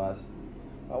game was.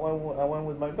 I went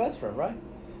with my best friend, right?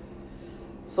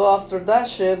 So after that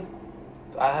shit,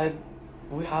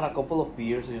 we had a couple of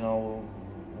beers, we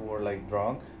were like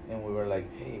drunk, and we were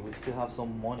like, hey, we still have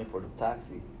some money for the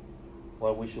taxi.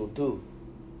 What we should do?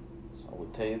 So we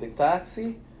take the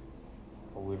taxi,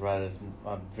 or we'd rather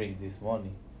drink this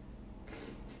money.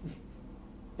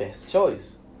 Best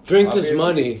choice. Drink this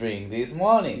money. Drink this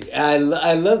money. I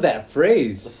love that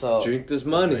phrase. So, drink this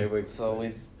money. So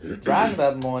we drank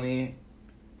that money,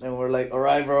 and we're like, all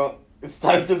right, bro, it's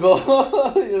time to go.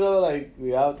 Like, we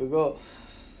have to go.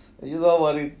 You know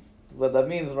what that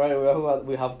means, right?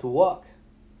 We have to walk.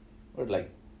 We're like,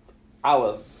 I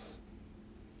was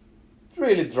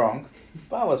really drunk.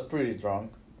 I was pretty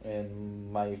drunk.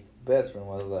 And my best friend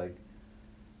was like,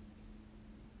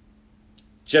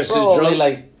 just as probably drunk?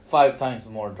 like 5 times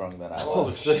more drunk than I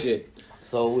was. Oh, shit.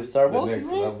 So we started walking.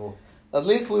 Next level. At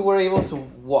least we were able to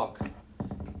walk.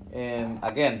 And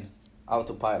again,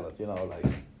 autopilot, like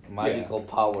magical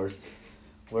powers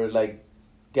were like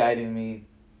guiding me.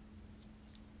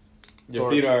 Your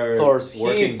feet are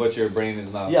working, but your brain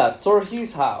is not. Yeah, toward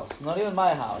his house, not even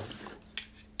my house.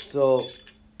 So,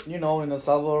 in El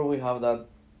Salvador, we have that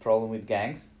problem with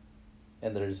gangs.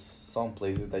 And there's some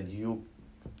places that you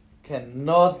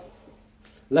cannot...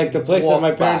 Like the place that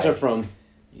my parents by. are from.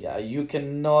 Yeah, you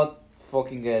cannot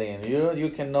fucking get in. You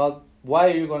cannot.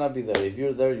 Why are you gonna be there? If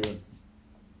you're there, you're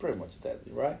pretty much dead,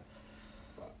 right?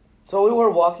 So we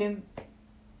were walking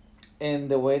in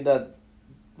the way that,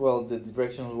 well, the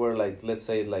directions were like, let's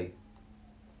say like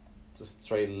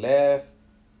straight left,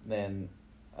 then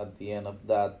at the end of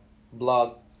that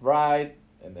block right,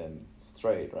 and then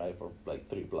straight right for like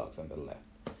 3 blocks and then left.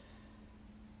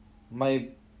 My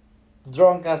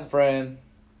drunk ass friend,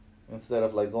 instead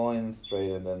of like going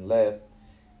straight and then left,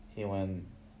 he went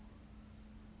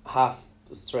half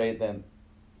straight, then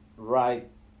right,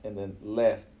 and then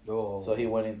left. Oh. So he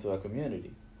went into a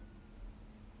community,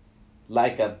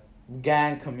 like a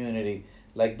gang community,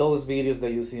 like those videos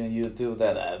that you see on YouTube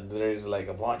that there's like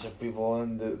a bunch of people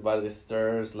by the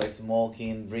stairs, like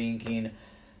smoking, drinking,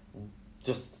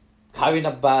 just having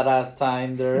a badass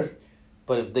time there.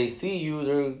 But if they see you,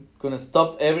 they're gonna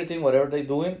stop everything, whatever they're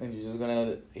doing, and you're just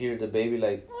gonna hear the baby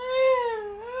like,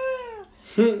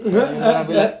 and you're gonna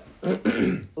be like,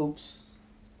 oops,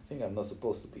 I think I'm not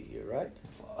supposed to be here, right?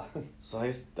 So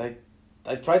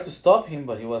I tried to stop him,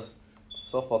 but he was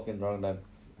so fucking drunk that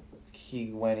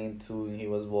he went into, he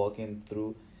was walking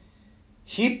through.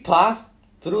 He passed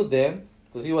through them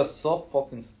because he was so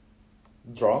fucking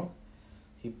drunk.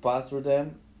 He passed through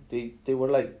them. They were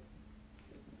like,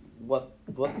 what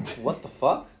the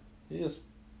fuck? You're just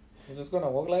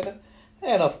gonna walk like that?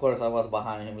 And of course I was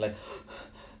behind him like,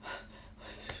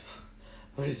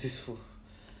 what is this fool?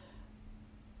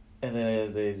 And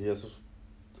then they just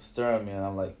stare at me, and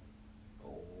I'm like,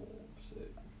 oh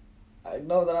shit. I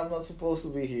know that I'm not supposed to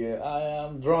be here. I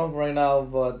am drunk right now,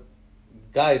 but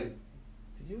guys,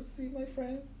 did you see my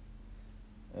friend?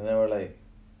 And they were like,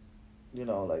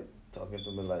 like talking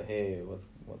to me like, hey, what's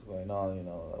going on?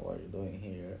 Like, what are you doing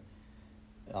here?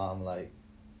 And I'm like,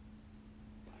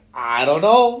 I don't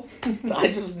know. I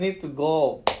just need to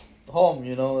go home,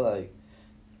 like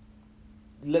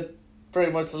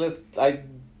I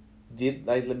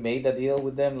made a deal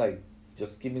with them, like,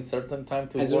 just give me certain time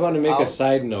to I just want to make a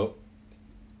side note.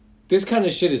 This kind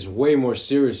of shit is way more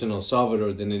serious in El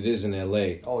Salvador than it is in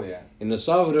LA. Oh, yeah. In El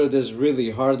Salvador, there's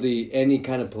really hardly any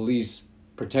kind of police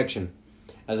protection.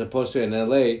 As opposed to in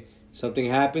LA, something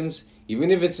happens,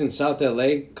 even if it's in South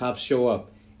LA, cops show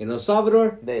up. In El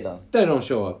Salvador, they don't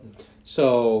show up.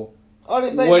 So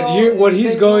what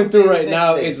he's going through right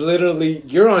now is literally,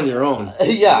 you're on your own.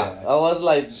 yeah, I was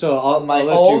like, so on my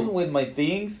own with my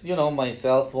things, my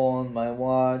cell phone, my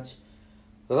watch,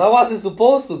 because I wasn't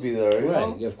supposed to be there,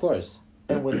 Right, of course.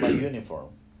 And with my uniform,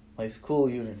 my school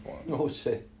uniform. Oh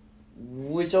shit.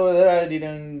 Which over there I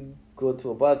didn't go to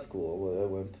a bad school. I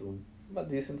went to a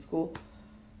decent school.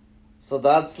 So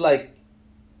that's like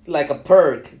a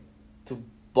perk to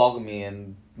bug me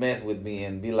and mess with me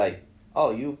and be like,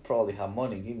 oh, you probably have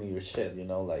money, give me your shit,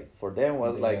 like, for them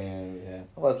was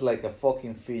was like a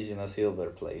fucking fish in a silver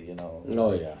plate,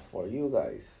 Oh, yeah. for you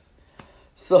guys.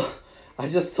 So I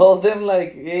just told them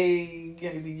like, hey,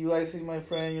 did you guys see my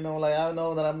friend, like, I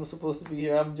know that I'm not supposed to be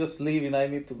here, I'm just leaving, I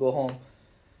need to go home.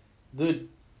 Dude,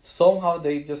 somehow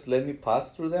they just let me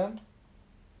pass through them.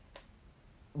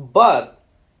 But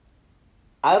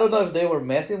I don't know if they were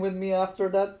messing with me after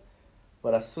that,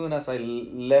 but as soon as I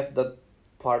left that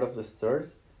part of the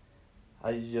stairs,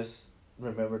 I just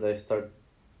remembered I started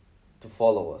to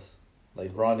follow us,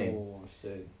 like running. Oh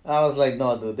shit! I was like,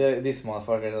 no, dude, these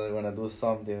motherfuckers are gonna do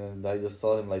something, and I just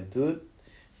told him like, dude,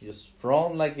 you just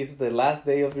run like it's the last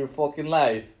day of your fucking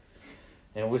life,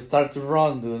 and we start to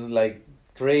run, dude, like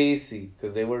crazy,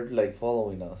 because they were like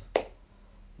following us.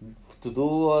 To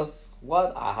do us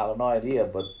what? I have no idea,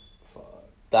 but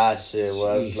that shit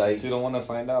was like. You don't want to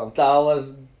find out. That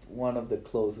was one of the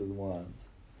closest ones.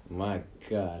 My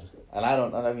God. And I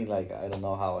don't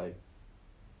know how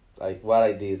what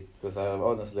I did, because I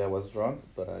was drunk,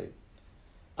 but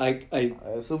I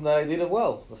assume that I did it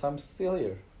well, because I'm still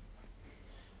here.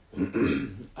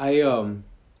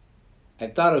 I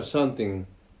thought of something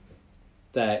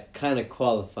that kind of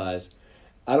qualifies.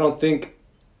 I don't think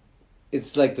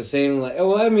it's like the same, like,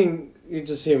 well, I mean, you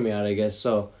just hear me out, I guess.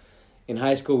 So in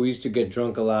high school, we used to get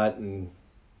drunk a lot, and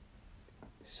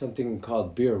something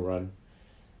called beer run.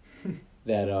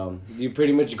 That you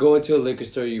pretty much go into a liquor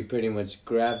store, you pretty much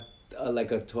grab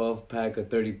like a 12-pack or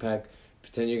 30-pack,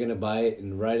 pretend you're gonna buy it,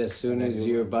 and right as soon as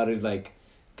you're about to like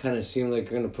kind of seem like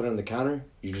you're gonna put it on the counter,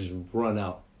 you just run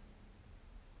out.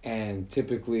 And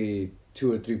typically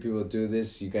 2 or 3 people do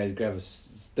this. You guys grab a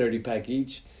 30-pack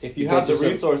each. If you have the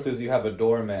resources, you have a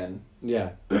doorman.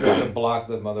 Yeah. To block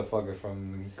the motherfucker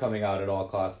from coming out at all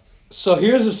costs. So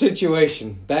here's a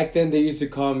situation. Back then they used to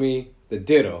call me the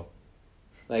Dildo.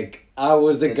 Like, I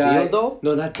was the guy. Dildo?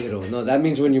 No, not Dildo. No, that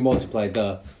means when you multiply.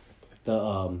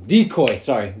 decoy.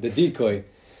 Sorry, the decoy.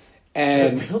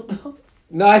 And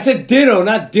no, I said ditto,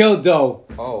 not dildo.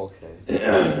 Oh,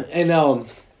 okay. And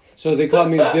so they called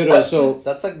me ditto. So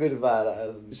that's a good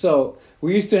badass. So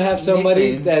we used to have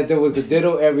somebody Nickname. that there was a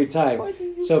ditto every time.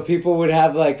 So people would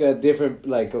have like a different,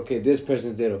 like, okay, this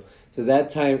person's ditto. So that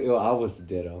time, I was the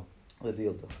ditto. The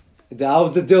dildo. I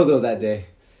was the dildo that day.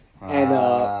 And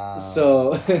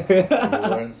so you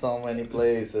learned so many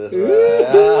places, Ooh,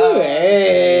 right?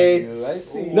 hey. I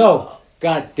see. No,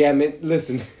 god damn it!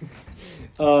 Listen,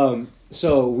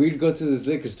 so we'd go to this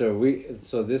liquor store.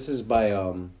 So this is by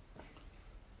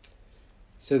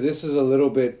So this is a little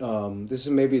bit. This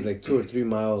is maybe like 2 or 3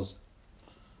 miles,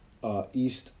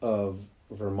 east of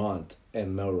Vermont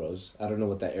and Melrose. I don't know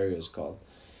what that area is called,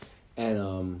 and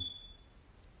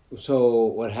So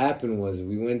what happened was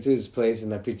we went to this place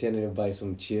and I pretended to buy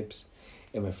some chips,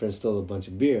 and my friend stole a bunch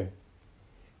of beer.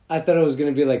 I thought it was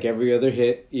gonna be like every other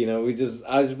hit, I'd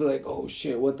just be like, oh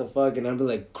shit, what the fuck, and I'd be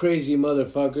like, crazy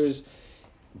motherfuckers,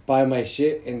 buy my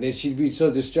shit, and then she'd be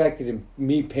so distracted in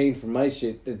me paying for my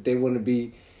shit that they'd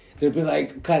be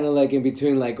like, kind of like in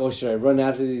between, like, oh, should I run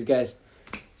after these guys?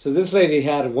 So this lady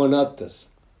had one-upped us.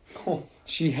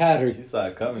 She had her. She saw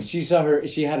it coming. She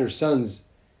had her sons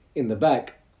in the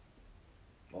back.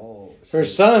 Oh, shit. Her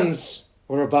sons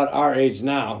were about our age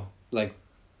now, like,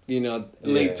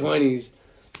 late 20s.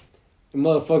 The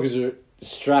motherfuckers are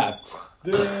strapped.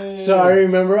 Damn. So I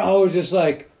remember I was just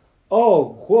like,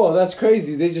 oh, whoa, that's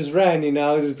crazy. They just ran,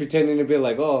 I was just pretending to be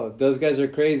like, oh, those guys are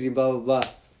crazy, blah, blah, blah.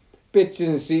 Bitch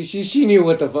didn't see. She knew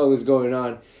what the fuck was going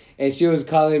on. And she was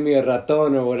calling me a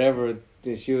raton or whatever.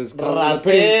 And she was calling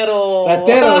me ratero.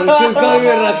 She was calling me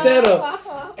a ratero.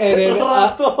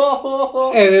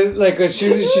 And then, like, as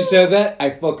soon as she said that, I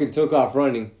fucking took off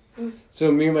running.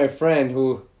 So me and my friend,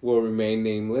 who will remain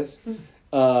nameless,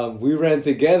 we ran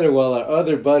together while our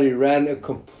other buddy ran a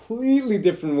completely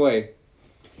different way.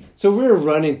 So we were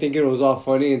running thinking it was all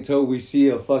funny until we see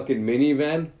a fucking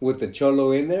minivan with a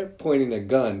cholo in there pointing a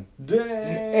gun. Damn.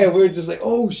 And we were just like,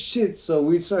 oh shit. So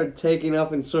we started taking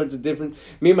off in sorts of different...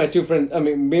 Me and my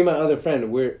other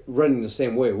friend, we're running the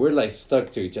same way. We're like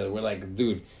stuck to each other. We're like,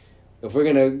 dude, if we're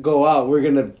going to go out, we're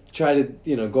going to try to,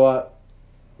 go out,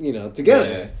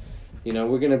 together. Yeah.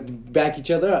 We're going to back each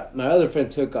other up. My other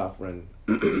friend took off running.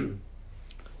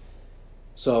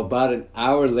 So about an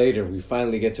hour later, we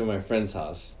finally get to my friend's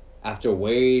house. After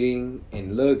waiting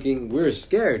and looking, we were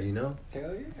scared, Hell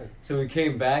yeah. So we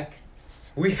came back.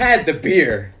 We had the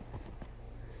beer.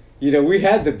 We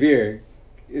had the beer.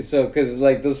 So, because,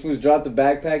 like, those fools dropped the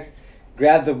backpacks,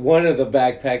 grabbed one of the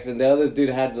backpacks, and the other dude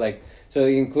had, like, so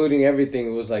including everything,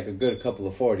 it was, like, a good couple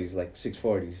of 40s, like 6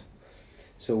 40s.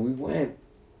 So we went,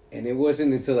 and it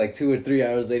wasn't until, like, 2 or 3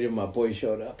 hours later my boy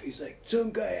showed up. He's like, some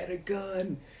guy had a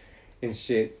gun and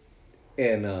shit.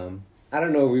 And, I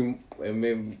don't know,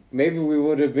 maybe we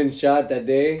would have been shot that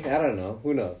day. I don't know.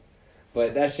 Who knows?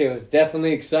 But that shit was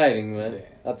definitely exciting, man. Damn.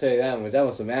 I'll tell you that much. That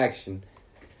was some action.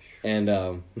 And,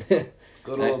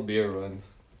 Good old beer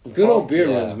runs. Good old beer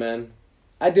runs, man.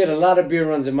 I did a lot of beer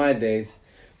runs in my days.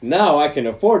 Now I can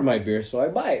afford my beer, so I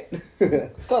buy it.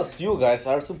 Because you guys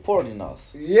are supporting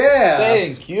us. Yeah.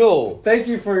 Thank you. Thank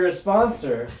you for your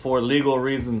sponsor. For legal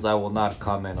reasons, I will not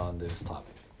comment on this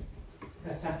topic.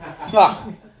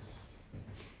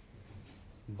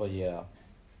 But yeah.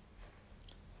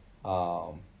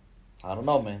 I don't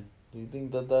know, man. Do you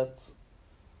think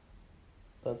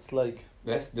that's like...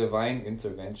 That's divine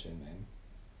intervention, man.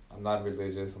 I'm not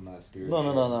religious. I'm not spiritual.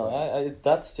 No. I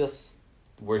that's just...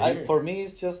 We're here. For me,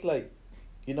 it's just like,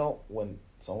 when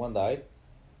someone died,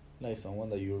 like someone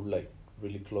that you're like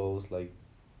really close, like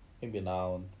maybe an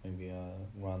aunt, maybe a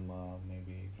grandma,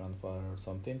 maybe grandfather or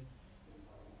something.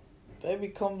 They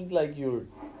become like your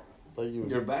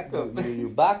backup. Your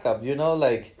backup,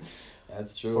 like.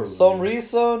 That's true. For some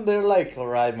reason, they're like, all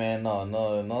right, man,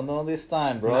 no, this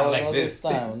time, bro, Not like this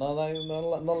time, not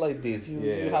like this.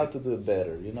 You have to do it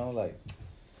better, like.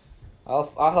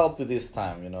 I'll help you this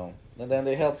time, and then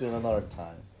they help you another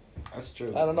time. That's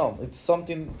true. I don't know. It's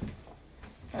something.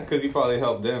 Because you probably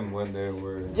helped them when they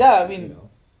were. Yeah, I mean,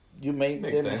 you made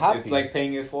makes them sense. happy. It's like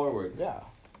paying it forward. Yeah,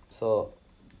 so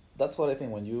that's what I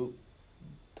think. When you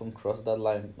don't cross that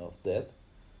line of death,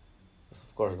 because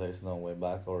of course there is no way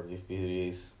back, or if it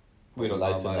is, We don't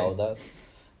like know to know that.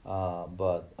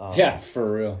 But Yeah,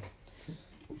 for real.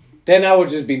 Then I would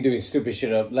just be doing stupid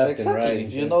shit up left and right.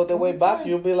 If you know the way back,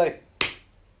 you'll be like,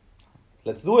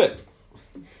 let's do it.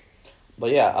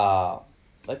 But yeah,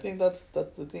 I think that's the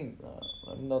thing.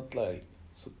 I'm not like,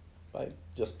 I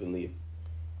just believe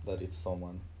that it's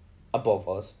someone above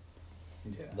us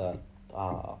Yeah. that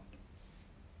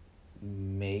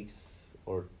makes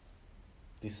or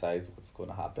decides what's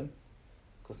gonna happen,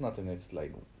 because nothing is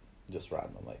like just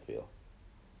random. I feel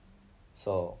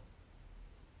so.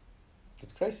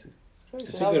 It's crazy. It's crazy.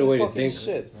 It's how a good this way to fucking think.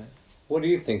 shit. What do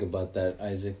you think about that,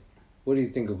 Isaac? What do you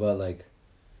think about, like,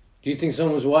 do you think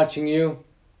someone's watching you?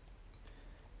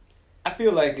 I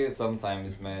feel like it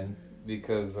sometimes, man,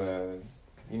 because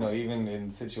even in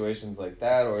situations like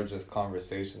that, or just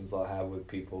conversations I'll have with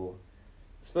people,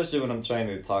 especially when I'm trying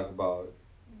to talk about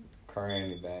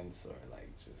current events or like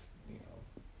just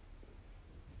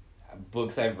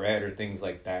books I've read or things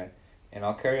like that, and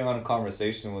I'll carry on a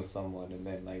conversation with someone, and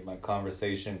then like my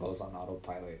conversation goes on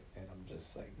autopilot, and I'm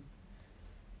just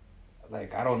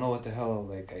like I don't know what the hell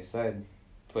like I said,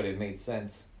 but it made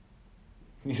sense.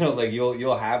 Like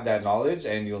you'll have that knowledge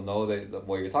and you'll know that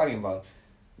what you're talking about,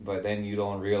 but then you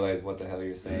don't realize what the hell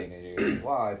you're saying, and you're like,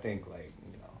 wow, I think like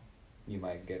you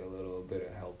might get a little bit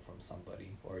of help from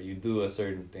somebody, or you do a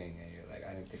certain thing and you're like,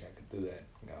 I didn't think I could do that,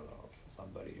 got a little help from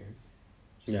somebody, or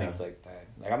just things like that.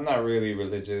 Like, I'm not really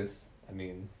religious. I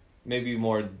mean, maybe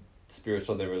more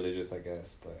spiritual than religious, I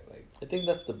guess, but like I think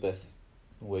that's the best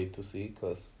way to see,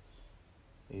 because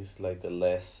it's like the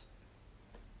less.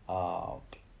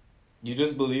 You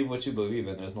just believe what you believe,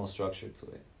 and there's no structure to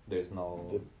it. There's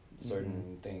no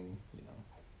certain thing,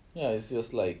 Yeah, it's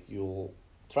just like you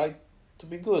try to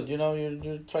be good,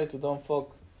 you try to don't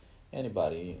fuck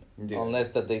anybody. Yeah.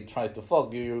 Unless that they try to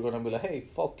fuck you, you're gonna be like, hey,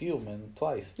 fuck you, man,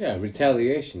 twice. Yeah,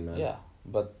 retaliation, man. Yeah,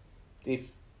 but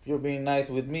if you're being nice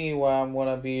with me, why I'm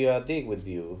gonna be a dick with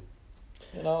you?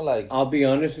 Like... I'll be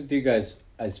honest with you guys,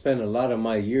 I spent a lot of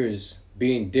my years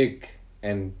being dick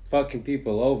and fucking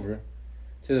people over,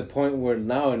 to the point where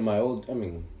now in my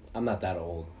I'm not that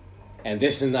old, and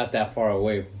this is not that far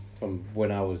away from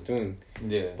when I was doing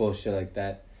bullshit like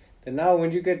that. Then now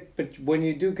when you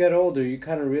do get older, you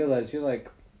kind of realize you're like,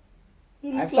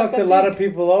 I fucked a lot of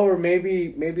people over.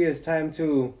 Maybe it's time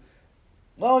to.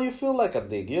 No, you feel like a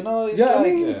dick. It's yeah, like,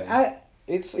 I mean,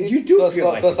 it's you do feel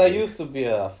like because a I dick. used to be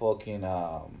a fucking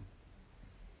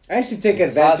I used to take sad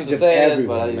advantage to of say it,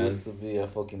 everyone, but I man. used to be a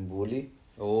fucking bully.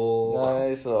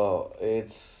 Oh, So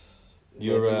it's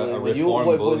you're a when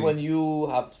reformed bully. when you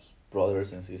have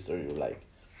brothers and sisters, you're like,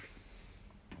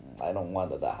 I don't want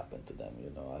that happen to them.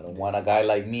 I don't want a guy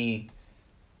like me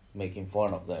making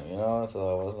fun of them.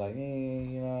 So I was like,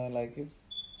 like it's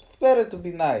better to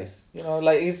be nice.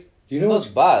 Like it's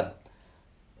not bad.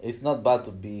 It's not bad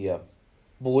to be a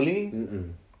bully.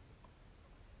 Mm-mm.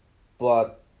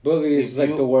 But bully is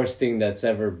like the worst thing that's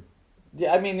ever.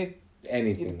 Yeah, I mean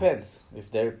anything. It depends.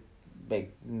 If they're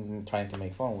trying to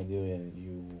make fun with you and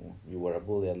you were a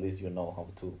bully, at least you know how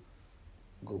to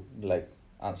go like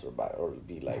answer back or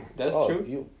be like, that's true.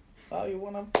 You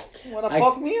wanna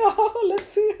fuck me? Oh, let's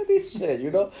see this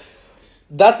shit.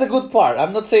 That's the good part.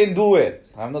 I'm not saying do it.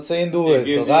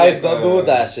 So guys, don't do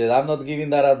that shit. I'm not giving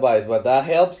that advice, but that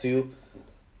helps you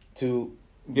to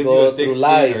go through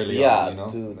life.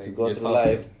 To go through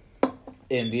life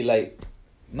and be like,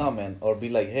 no man, or be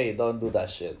like, hey, don't do that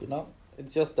shit.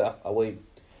 It's just a way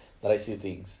that I see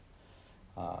things.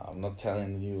 I'm not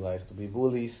telling you guys to be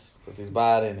bullies because it's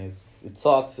bad and it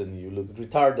sucks and you look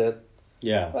retarded.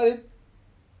 Yeah. But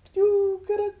you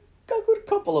get a good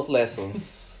couple of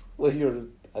lessons when you're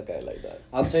a guy like that.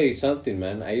 I'll tell you something,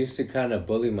 man. I used to kind of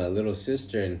bully my little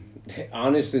sister, and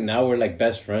honestly, now we're like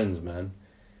best friends, man.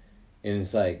 And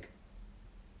it's like,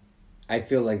 I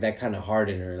feel like that kind of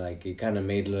hardened her. Like, it kind of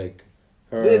made like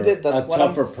her a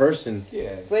tougher person.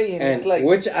 Saying and it's like,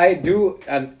 which I do,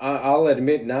 and I'll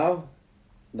admit now,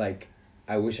 like,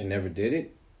 I wish I never did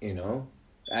it.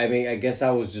 I mean, I guess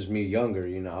I was just me younger.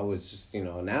 I was just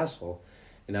an asshole.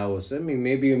 And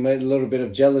maybe a little bit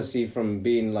of jealousy from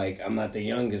being like, I'm not the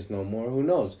youngest no more. Who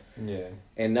knows? Yeah.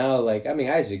 And now, like, I mean,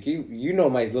 Isaac, you know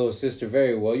my little sister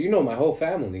very well. You know my whole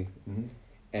family. Mm-hmm.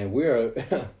 And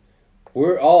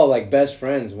we're all, like, best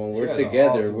friends when we're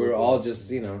together. We're all just,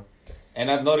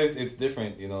 And I've noticed it's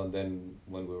different, than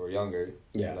when we were younger.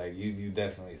 Yeah. Like, you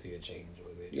definitely see a change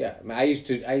with it. Yeah. I mean, I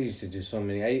used to do so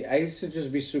many. I used to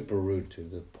just be super rude to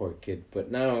the poor kid.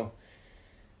 But now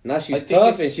she's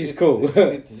tough and she's cool.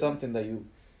 It's something that you,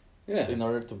 in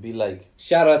order to be like...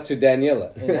 Shout out to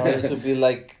Daniela. In order to be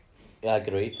like a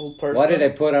grateful person. Why did I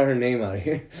put out her name out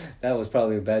here? That was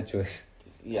probably a bad choice.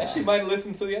 Yeah. She might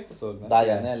listen to the episode, man.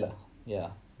 Dianella. Yeah.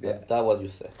 That's what you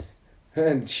said.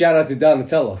 And shout out to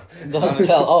Donatello.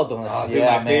 Donatello.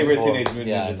 My favorite Teenage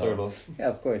Mutant Ninja Turtle. Yeah,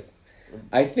 of course.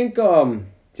 I think,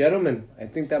 gentlemen,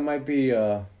 that might be...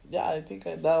 I think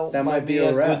that might be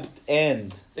a good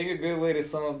end. I think a good way to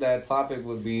sum up that topic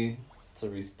would be to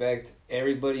respect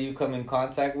everybody you come in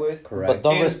contact with. Correct. But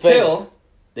don't until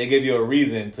They give you a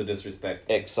reason to disrespect.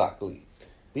 Exactly.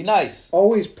 Be nice.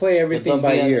 Always play But everything don't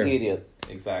by be an ear. idiot.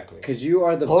 Exactly. Because you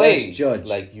are the Play best judge.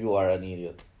 like you are an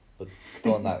idiot. But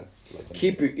don't act like an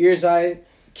Keep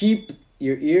idiot.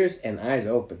 your ears and eyes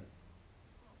open.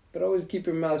 But always keep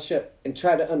your mouth shut and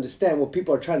try to understand what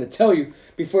people are trying to tell you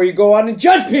before you go out and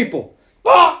judge people.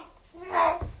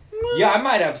 Yeah, I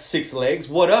might have 6 legs.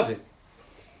 What of it?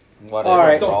 Whatever, All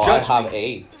right. bro. Don't I judge have me.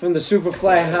 8. From the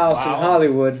Superfly house in Wow.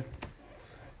 Hollywood,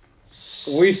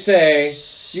 we say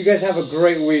you guys have a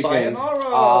great weekend. Sayonara.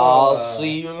 I'll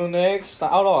see you next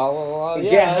time. Oh, no, I'll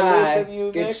Get high, listen to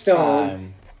you get next stoned.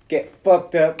 time. Get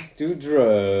fucked up, do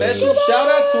drugs. Special shout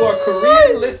out to our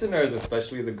Korean listeners,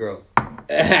 especially the girls.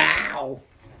 Ow.